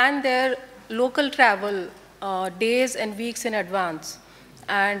plan their local travel days and weeks in advance.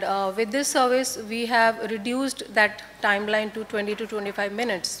 And with this service, we have reduced that timeline to 20 to 25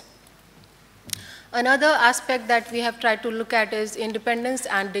 minutes. Another aspect that we have tried to look at is independence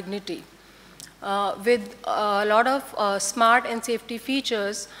and dignity. With a lot of smart and safety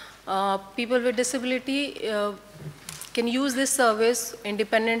features, people with disability can use this service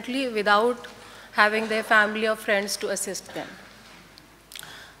independently without having their family or friends to assist them.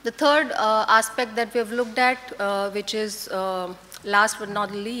 The third aspect that we have looked at, which is last but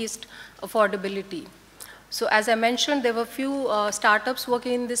not least, affordability. So as I mentioned, there were few startups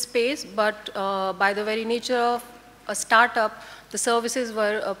working in this space, but by the very nature of a startup, the services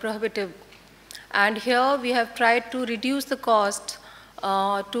were prohibitive. And here we have tried to reduce the cost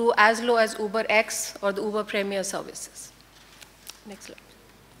to as low as Uber X or the Uber Premier services. Next slide.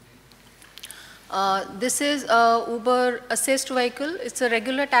 This is a Uber assist vehicle. It's a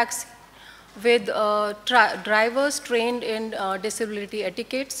regular taxi with drivers trained in disability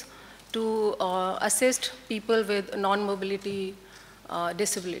etiquettes to assist people with non-mobility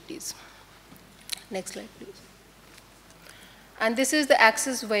disabilities. Next slide, please. And this is the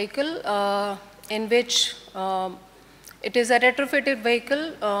Access vehicle in which it is a retrofitted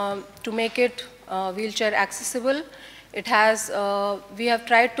vehicle to make it wheelchair accessible. It has, we have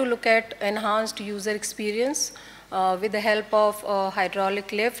tried to look at enhanced user experience with the help of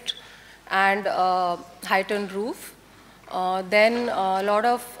hydraulic lift and heightened roof. Then a lot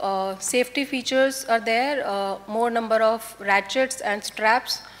of safety features are there, more number of ratchets and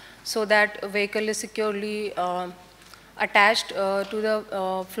straps so that a vehicle is securely attached to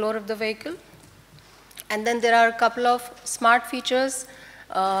the floor of the vehicle. And then there are a couple of smart features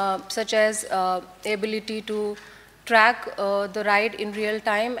such as ability to track the ride in real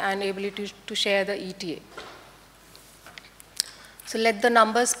time and ability to share the ETA. So let the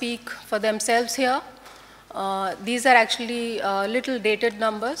numbers speak for themselves here. These are actually little dated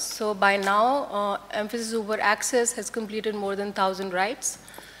numbers. So by now, Mphasis Uber Access has completed more than 1,000 rides.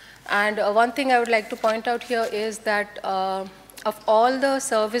 And one thing I would like to point out here is that of all the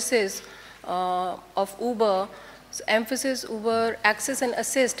services of Uber, so Mphasis Uber Access and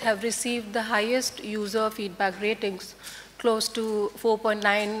Assist have received the highest user feedback ratings, close to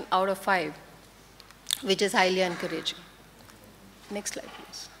 4.9 out of 5, which is highly encouraging. Next slide,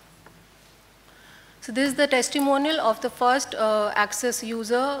 please. So this is the testimonial of the first Access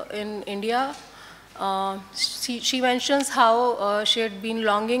user in India. She mentions how she had been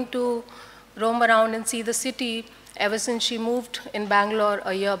longing to roam around and see the city ever since she moved in Bangalore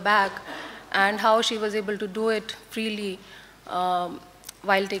a year back, and how she was able to do it freely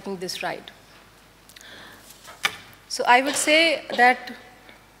while taking this ride. So I would say that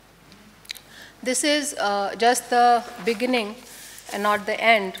this is just the beginning and not the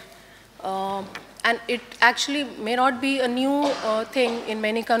end. And it actually may not be a new thing in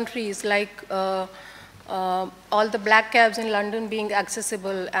many countries, like all the black cabs in London being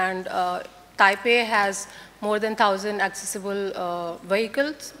accessible, and Taipei has more than 1,000 accessible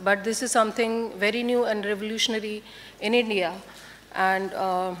vehicles, but this is something very new and revolutionary in India, and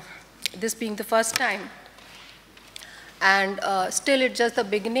this being the first time. And still it's just the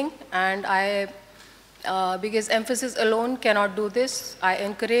beginning, and because Mphasis alone cannot do this, I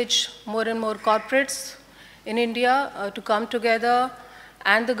encourage more and more corporates in India to come together,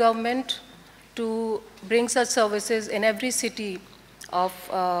 and the government to bring such services in every city of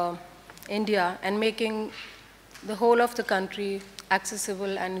India, and making the whole of the country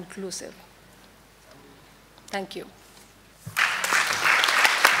accessible and inclusive. Thank you.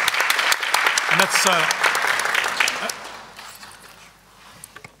 And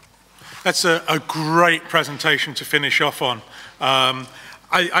that's a great presentation to finish off on.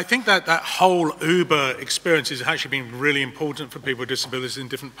 I think that whole Uber experience has actually been really important for people with disabilities in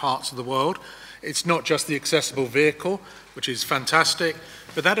different parts of the world. It's not just the accessible vehicle, which is fantastic,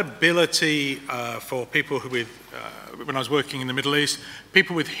 but that ability for people who when I was working in the Middle East,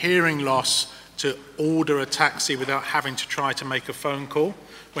 people with hearing loss to order a taxi without having to try to make a phone call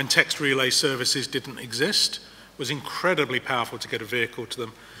when text relay services didn't exist was incredibly powerful to get a vehicle to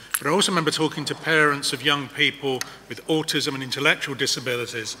them. But I also remember talking to parents of young people with autism and intellectual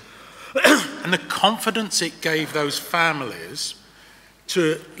disabilities, and the confidence it gave those families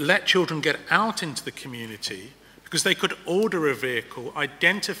to let children get out into the community, because they could order a vehicle,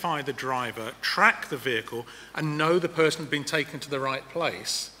 identify the driver, track the vehicle, and know the person had been taken to the right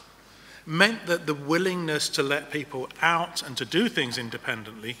place, meant that the willingness to let people out and to do things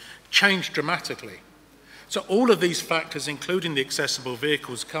independently changed dramatically. So all of these factors, including the accessible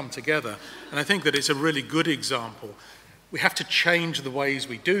vehicles, come together, and I think that it's a really good example. We have to change the ways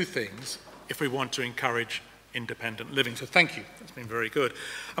we do things if we want to encourage independent living. So thank you, that's been very good.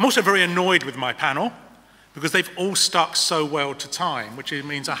 I'm also very annoyed with my panel, because they've all stuck so well to time, which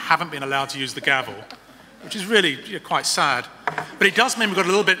means I haven't been allowed to use the gavel, which is really quite sad. But it does mean we've got a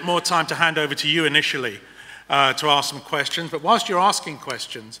little bit more time to hand over to you initially to ask some questions. But whilst you're asking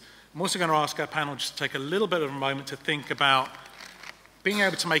questions, I'm also going to ask our panel just to take a little bit of a moment to think about being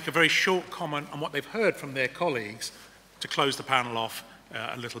able to make a very short comment on what they've heard from their colleagues to close the panel off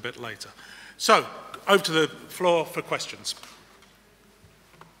a little bit later. So, over to the floor for questions.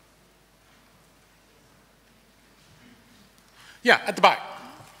 Yeah, at the back.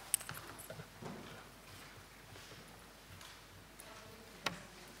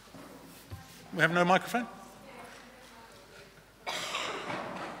 We have no microphone?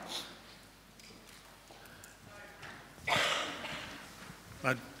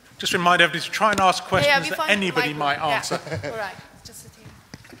 I just remind everybody to try and ask questions that anybody might answer. All right. Just sit here.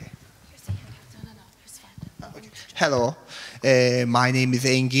 Okay. Hello, my name is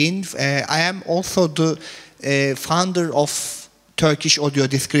Engin. I am also the founder of Turkish audio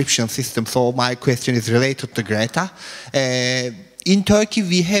description system, so my question is related to Greta. In Turkey,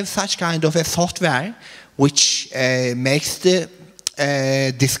 we have such kind of a software which makes the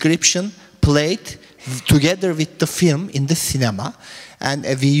description played together with the film in the cinema, and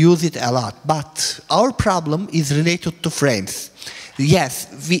we use it a lot. But our problem is related to frames. Yes,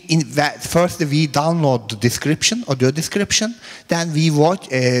 first we download the description, audio description, then we watch,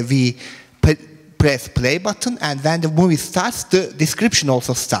 we press play button, and when the movie starts, the description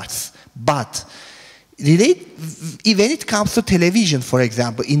also starts. But when it comes to television, for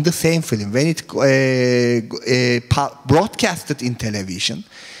example, in the same film, when it broadcasted in television,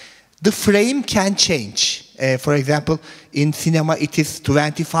 the frame can change. For example, in cinema it is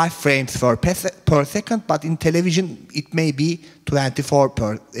 25 frames per second, but in television it may be 24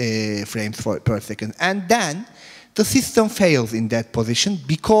 frames per second. And then the system fails in that position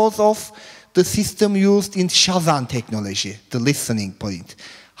because of the system used in Shazam technology, the listening point.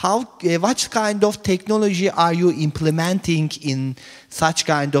 What kind of technology are you implementing in such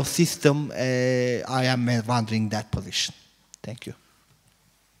kind of system? I am wondering that position. Thank you.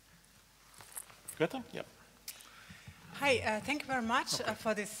 Greta? Yep. Hi, thank you very much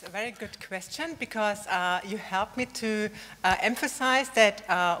for this very good question, because you helped me to emphasize that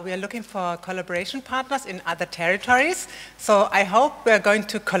we are looking for collaboration partners in other territories. So I hope we are going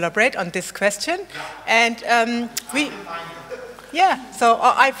to collaborate on this question. And so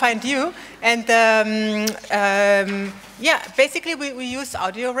I find you. And yeah, basically we use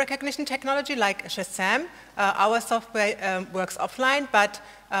audio recognition technology like Shazam. Our software works offline, but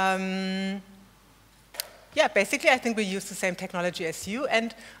yeah, basically I think we use the same technology as you,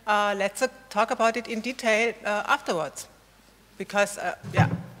 and let's talk about it in detail afterwards. Because, yeah.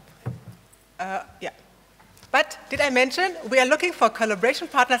 But did I mention we are looking for collaboration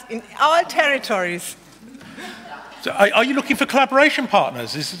partners in all territories? So are you looking for collaboration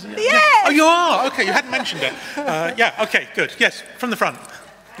partners? Yes! Oh, you are? Okay, you hadn't mentioned it. Yeah, okay, good. Yes, from the front.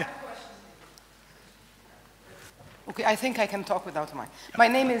 Yeah. Okay, I think I can talk without a mic. My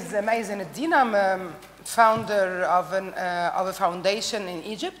name is Malte-Colliard. I'm founder of a foundation in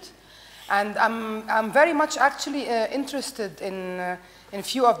Egypt, and I'm very much actually interested in a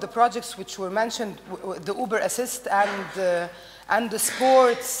few of the projects which were mentioned, the Uber Assist and the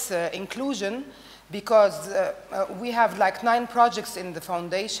sports inclusion, because we have like 9 projects in the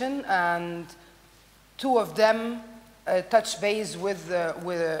foundation, and 2 of them touch base with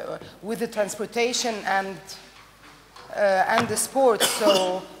the transportation and the sports.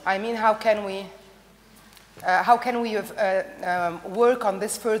 So I mean, how can we work on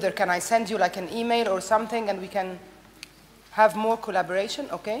this further? Can I send you like an email or something, and we can have more collaboration?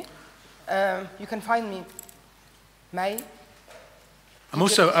 Okay. You can find me, May. I'm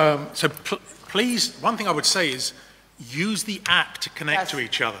also please. One thing I would say is use the app to connect to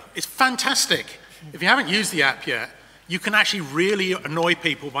each other. It's fantastic. If you haven't used the app yet, you can actually really annoy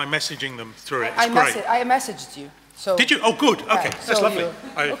people by messaging them through it. It's great. I messaged you. So did you? Oh, good. Okay, that's lovely.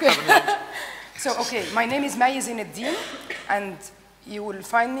 Okay. So, okay, my name is Malte-Colliard, and you will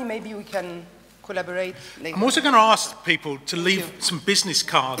find me. Maybe we can collaborate later. I'm also going to ask people to leave some business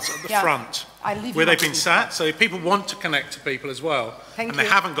cards at the front where they've been sat. So if people want to connect to people as well, and they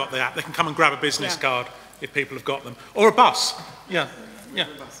haven't got the app, they can come and grab a business card if people have got them. Or a bus. Yeah.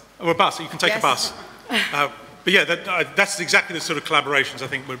 Or a bus. You can take a bus. But yeah, that's exactly the sort of collaborations I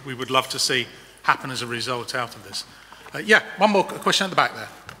think we would love to see happen as a result out of this. Yeah, one more question at the back there.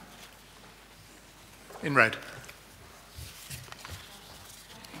 In red.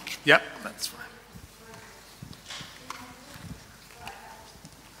 Yep, that's fine.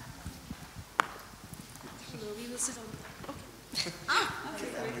 We will sit on.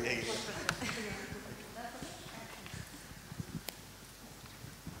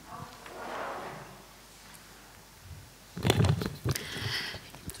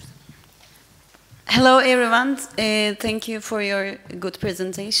 Hello everyone, thank you for your good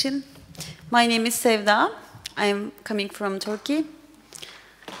presentation. My name is Sevda, I'm coming from Turkey.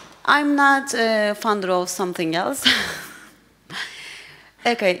 I'm not a founder of something else.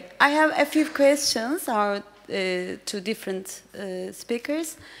 Okay, I have a few questions to different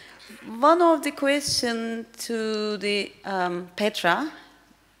speakers. one of the questions to the Petra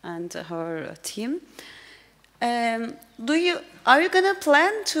and her team. Are you gonna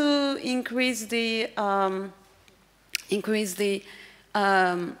plan to increase the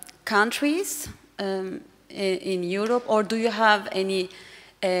countries in Europe, or do you have any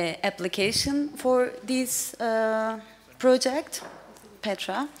application for this project,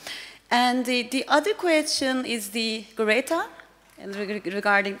 Petra? And the other question is the Greta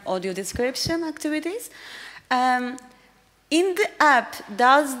regarding audio description activities. In the app,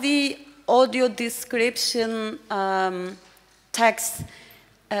 does the audio description text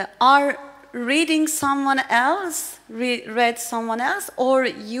are reading someone else, read someone else, or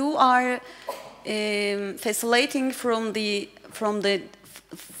you are facilitating from the,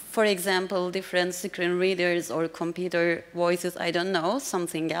 for example, different screen readers or computer voices, I don't know,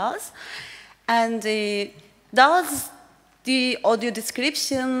 something else. And does the audio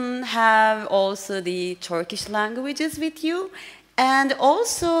description have also the Turkish languages with you? And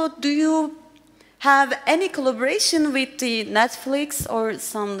also, do you have any collaboration with the Netflix or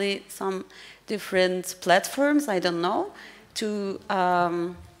some different platforms, I don't know, to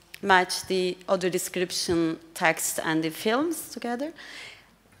match the audio description text and the films together?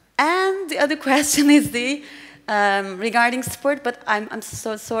 And the other question is the regarding sport, but I'm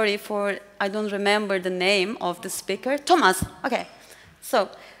so sorry for, I don't remember the name of the speaker. Thomas, okay. So,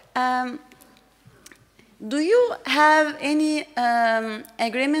 do you have any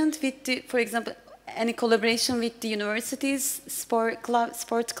agreement with, the, for example, any collaboration with the universities, sport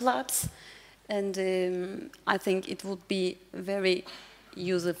clubs? And I think it would be very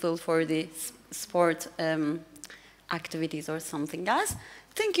useful for the sport activities or something else.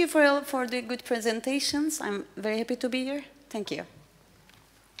 Thank you for the good presentations. I'm very happy to be here. Thank you.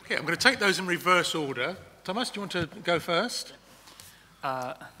 Okay, I'm going to take those in reverse order. Thomas, do you want to go first?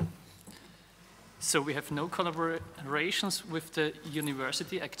 So we have no collaborations with the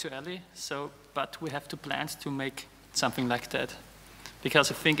university actually, but we have to plan to make something like that.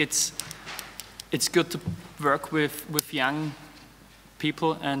 Because I think it's good to work with young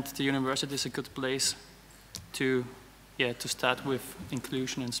people, and the university is a good place to start with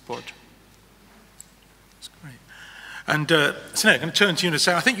inclusion in sport. That's great. And Seneit, I'm going to turn to you and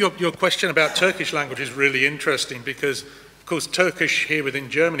say, I think your question about Turkish language is really interesting because, of course, Turkish here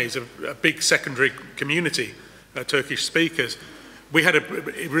within Germany is a big secondary community, Turkish speakers. We had a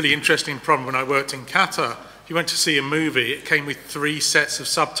really interesting problem when I worked in Qatar. If you went to see a movie, it came with 3 sets of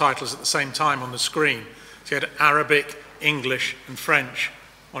subtitles at the same time on the screen. So you had Arabic, English, and French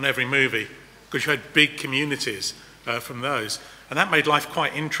on every movie because you had big communities from those. And that made life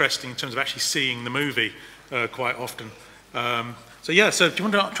quite interesting in terms of actually seeing the movie quite often. So do you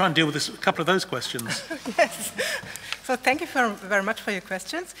want to try and deal with a couple of those questions? Yes. So thank you very much for your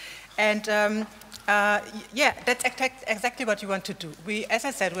questions. And yeah, that's exactly what you want to do. As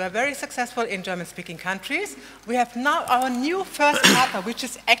I said, we are very successful in German-speaking countries. We have now our new first partner, which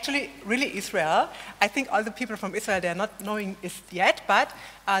is actually really Israel. I think all the people from Israel, they are not knowing this yet, but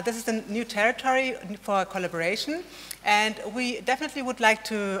this is a new territory for collaboration. And we definitely would like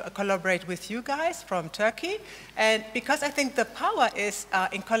to collaborate with you guys from Turkey. And because I think the power is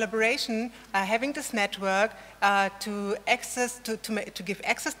in collaboration, having this network to give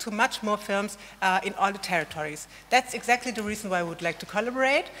access to much more films in all the territories. That's exactly the reason why we would like to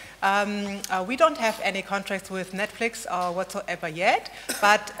collaborate. We don't have any contracts with Netflix or whatsoever yet,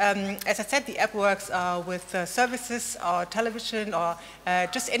 but as I said, the app works with services or television or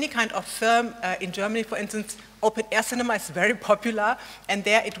just any kind of film in Germany, for instance. Open air cinema is very popular, and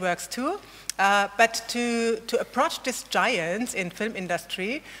there it works too. But to approach these giants in film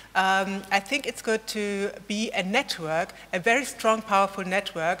industry, I think it's good to be a network, a very strong, powerful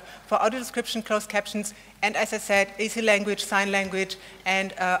network for audio description, closed captions, and as I said, easy language, sign language,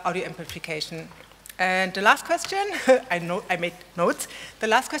 and audio amplification. And the last question, I made notes. The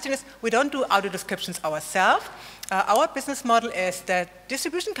last question is, we don't do audio descriptions ourselves. Our business model is that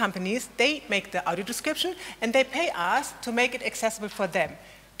distribution companies, they make the audio description and they pay us to make it accessible for them.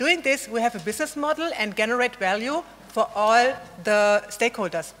 Doing this, we have a business model and generate value for all the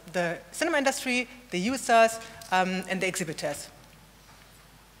stakeholders, the cinema industry, the users, and the exhibitors.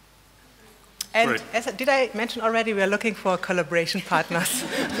 And did I mention already, we are looking for collaboration partners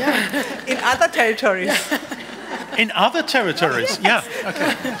in other territories. In other territories, yes. Yeah,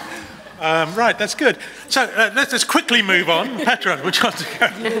 okay. Right, that's good. So let's quickly move on. Petra, would you want to go?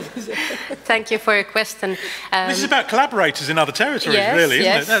 Thank you for your question. This is about collaborators in other territories, really,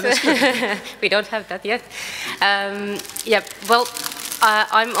 isn't it? That's good. We don't have that yet. Yeah, well,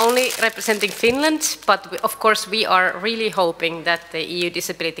 I'm only representing Finland, but of course we are really hoping that the EU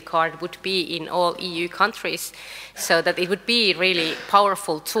disability card would be in all EU countries, so that it would be a really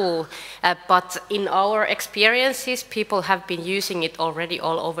powerful tool. But in our experiences, people have been using it already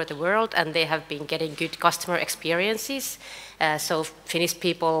all over the world, and they have been getting good customer experiences. So Finnish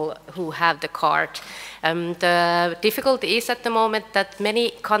people who have the card. The difficulty is at the moment that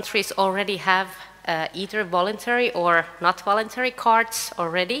many countries already have either voluntary or not voluntary cards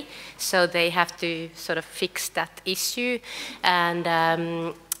already, so they have to sort of fix that issue.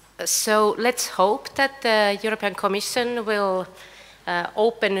 And so let's hope that the European Commission will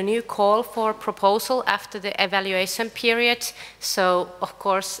open a new call for proposal after the evaluation period. So of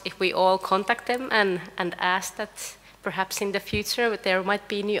course, if we all contact them and ask that perhaps in the future there might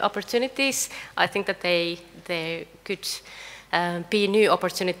be new opportunities, I think that they could be new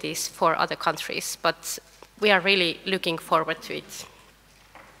opportunities for other countries, but we are really looking forward to it.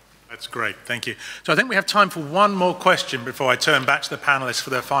 That's great, thank you. So I think we have time for one more question before I turn back to the panelists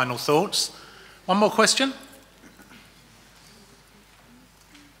for their final thoughts. One more question?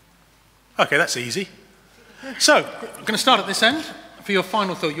 Okay, that's easy. So, I'm going to start at this end for your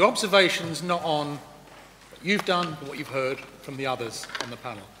final thought. Your observations not on what you've done, but what you've heard from the others on the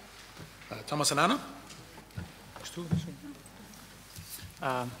panel. Thomas and Anna?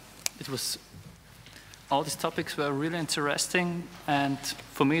 All these topics were really interesting, and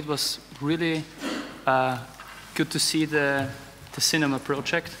for me it was really good to see the cinema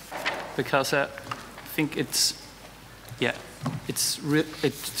project, because I think it's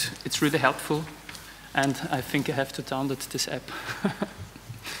really helpful, and I think I have to download this app.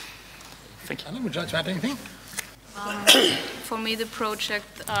 Thank you. Anna, would you like to add anything? For me, the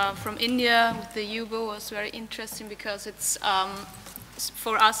project from India with the Yugo was very interesting, because it's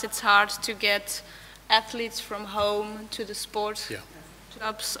for us it's hard to get athletes from home to the sport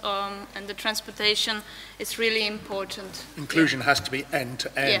clubs, and the transportation is really important. Inclusion has to be end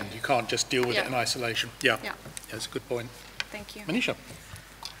to end. You can't just deal with it in isolation. Yeah, that's a good point. Thank you. Manisha?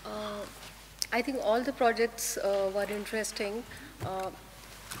 I think all the projects were interesting.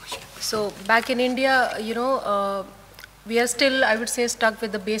 So back in India, you know, we are still, I would say, stuck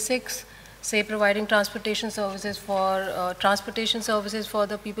with the basics, say providing transportation services for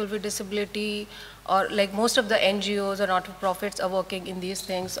the people with disability, or like most of the NGOs or not-for-profits are working in these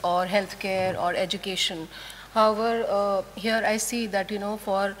things, or healthcare or education. However, here I see that, you know,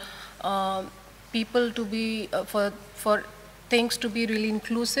 for people to be, for things to be really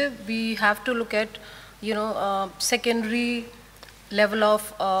inclusive, we have to look at, you know, secondary level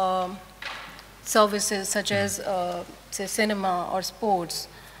of services such as, say, cinema or sports,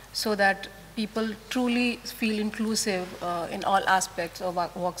 so that people truly feel inclusive in all aspects of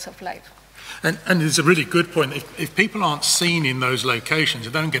walks of life. And it's a really good point. If people aren't seen in those locations,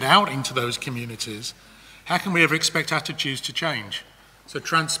 if they don't get out into those communities, how can we ever expect attitudes to change? So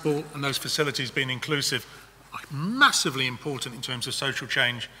transport and those facilities being inclusive are massively important in terms of social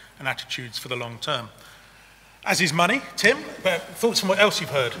change and attitudes for the long term. As is money. Tim, thoughts on what else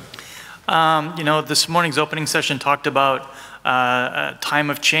you've heard? You know, this morning's opening session talked about a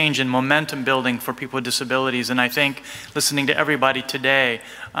time of change and momentum building for people with disabilities, and I think listening to everybody today,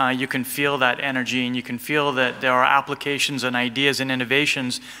 you can feel that energy, and you can feel that there are applications and ideas and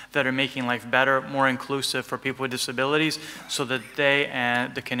innovations that are making life better, more inclusive for people with disabilities, so that they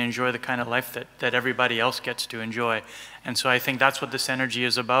can enjoy the kind of life that everybody else gets to enjoy. And so I think that's what this energy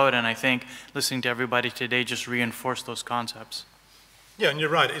is about, and I think listening to everybody today just reinforced those concepts. Yeah, and you're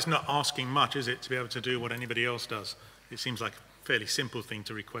right, it's not asking much, is it, to be able to do what anybody else does? It seems like a fairly simple thing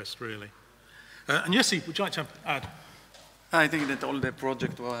to request, really. And Yossef, would you like to add? I think that all the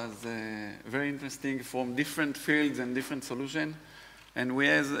project was very interesting from different fields and different solutions. And we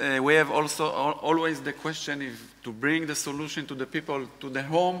have also always the question if to bring the solution to the people to their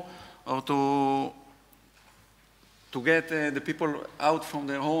home, or to get the people out from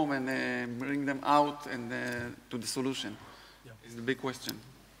their home and bring them out and to the solution. Yeah. Is the big question.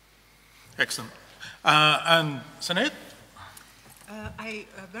 Excellent. And Seneit? I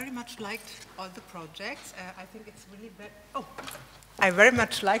very much liked all the projects. I think it's really I very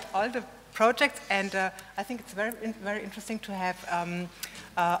much liked all the projects, and I think it's very interesting to have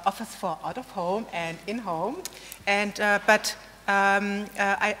offers for out of home and in home. And but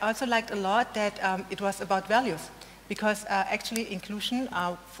I also liked a lot that it was about values, because actually inclusion,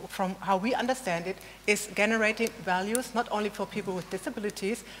 from how we understand it, is generating values not only for people with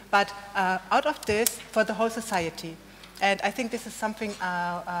disabilities, but out of this for the whole society. And I think this is something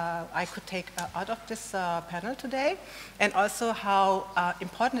I could take out of this panel today, and also how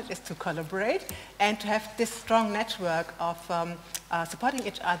important it is to collaborate and to have this strong network of supporting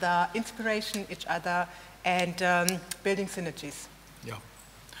each other, inspiration each other, and building synergies. Yeah.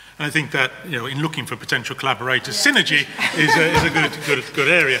 And I think that, you know, in looking for potential collaborators, synergy is a good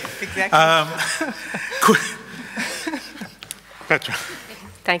area. Exactly. Petra.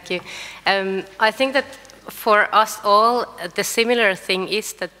 Thank you. I think that for us all, the similar thing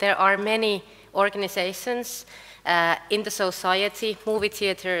is that there are many organizations in the society, movie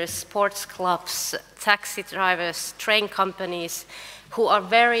theaters, sports clubs, taxi drivers, train companies, who are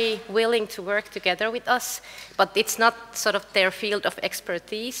very willing to work together with us, but it's not sort of their field of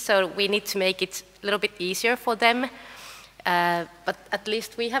expertise, so we need to make it a little bit easier for them. But at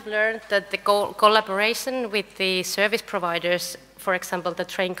least we have learned that the collaboration with the service providers, for example, the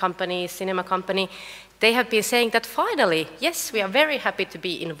train company, cinema company, they have been saying that finally, yes, we are very happy to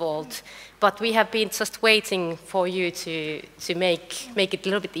be involved, but we have been just waiting for you to make it a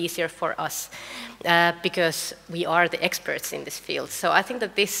little bit easier for us, because we are the experts in this field. So I think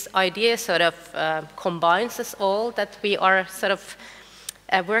that this idea sort of combines us all, that we are sort of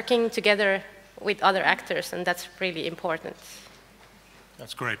working together with other actors, and that's really important.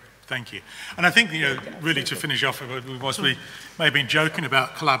 That's great. Thank you. And I think, you know, really to finish off, we may have been joking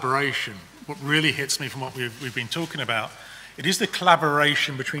about collaboration. What really hits me from what we've been talking about, it is the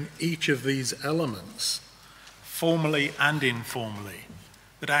collaboration between each of these elements, formally and informally,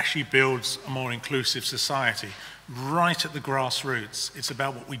 that actually builds a more inclusive society. Right at the grassroots, it's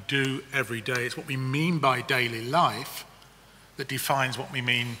about what we do every day. It's what we mean by daily life that defines what we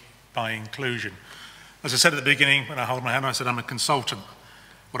mean by inclusion. As I said at the beginning, when I hold my hand, I said I'm a consultant.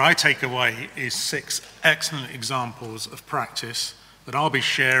 What I take away is 6 excellent examples of practice that I'll be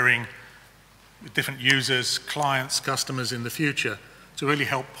sharing with different users, clients, customers in the future to really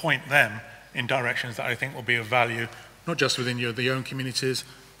help point them in directions that I think will be of value, not just within your own communities,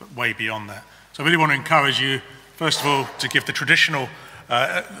 but way beyond that. So I really want to encourage you, first of all, to give the traditional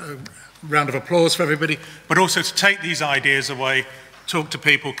round of applause for everybody, but also to take these ideas away, talk to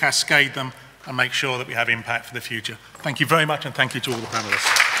people, cascade them, and make sure that we have impact for the future. Thank you very much, and thank you to all the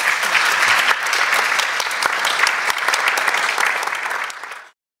panelists.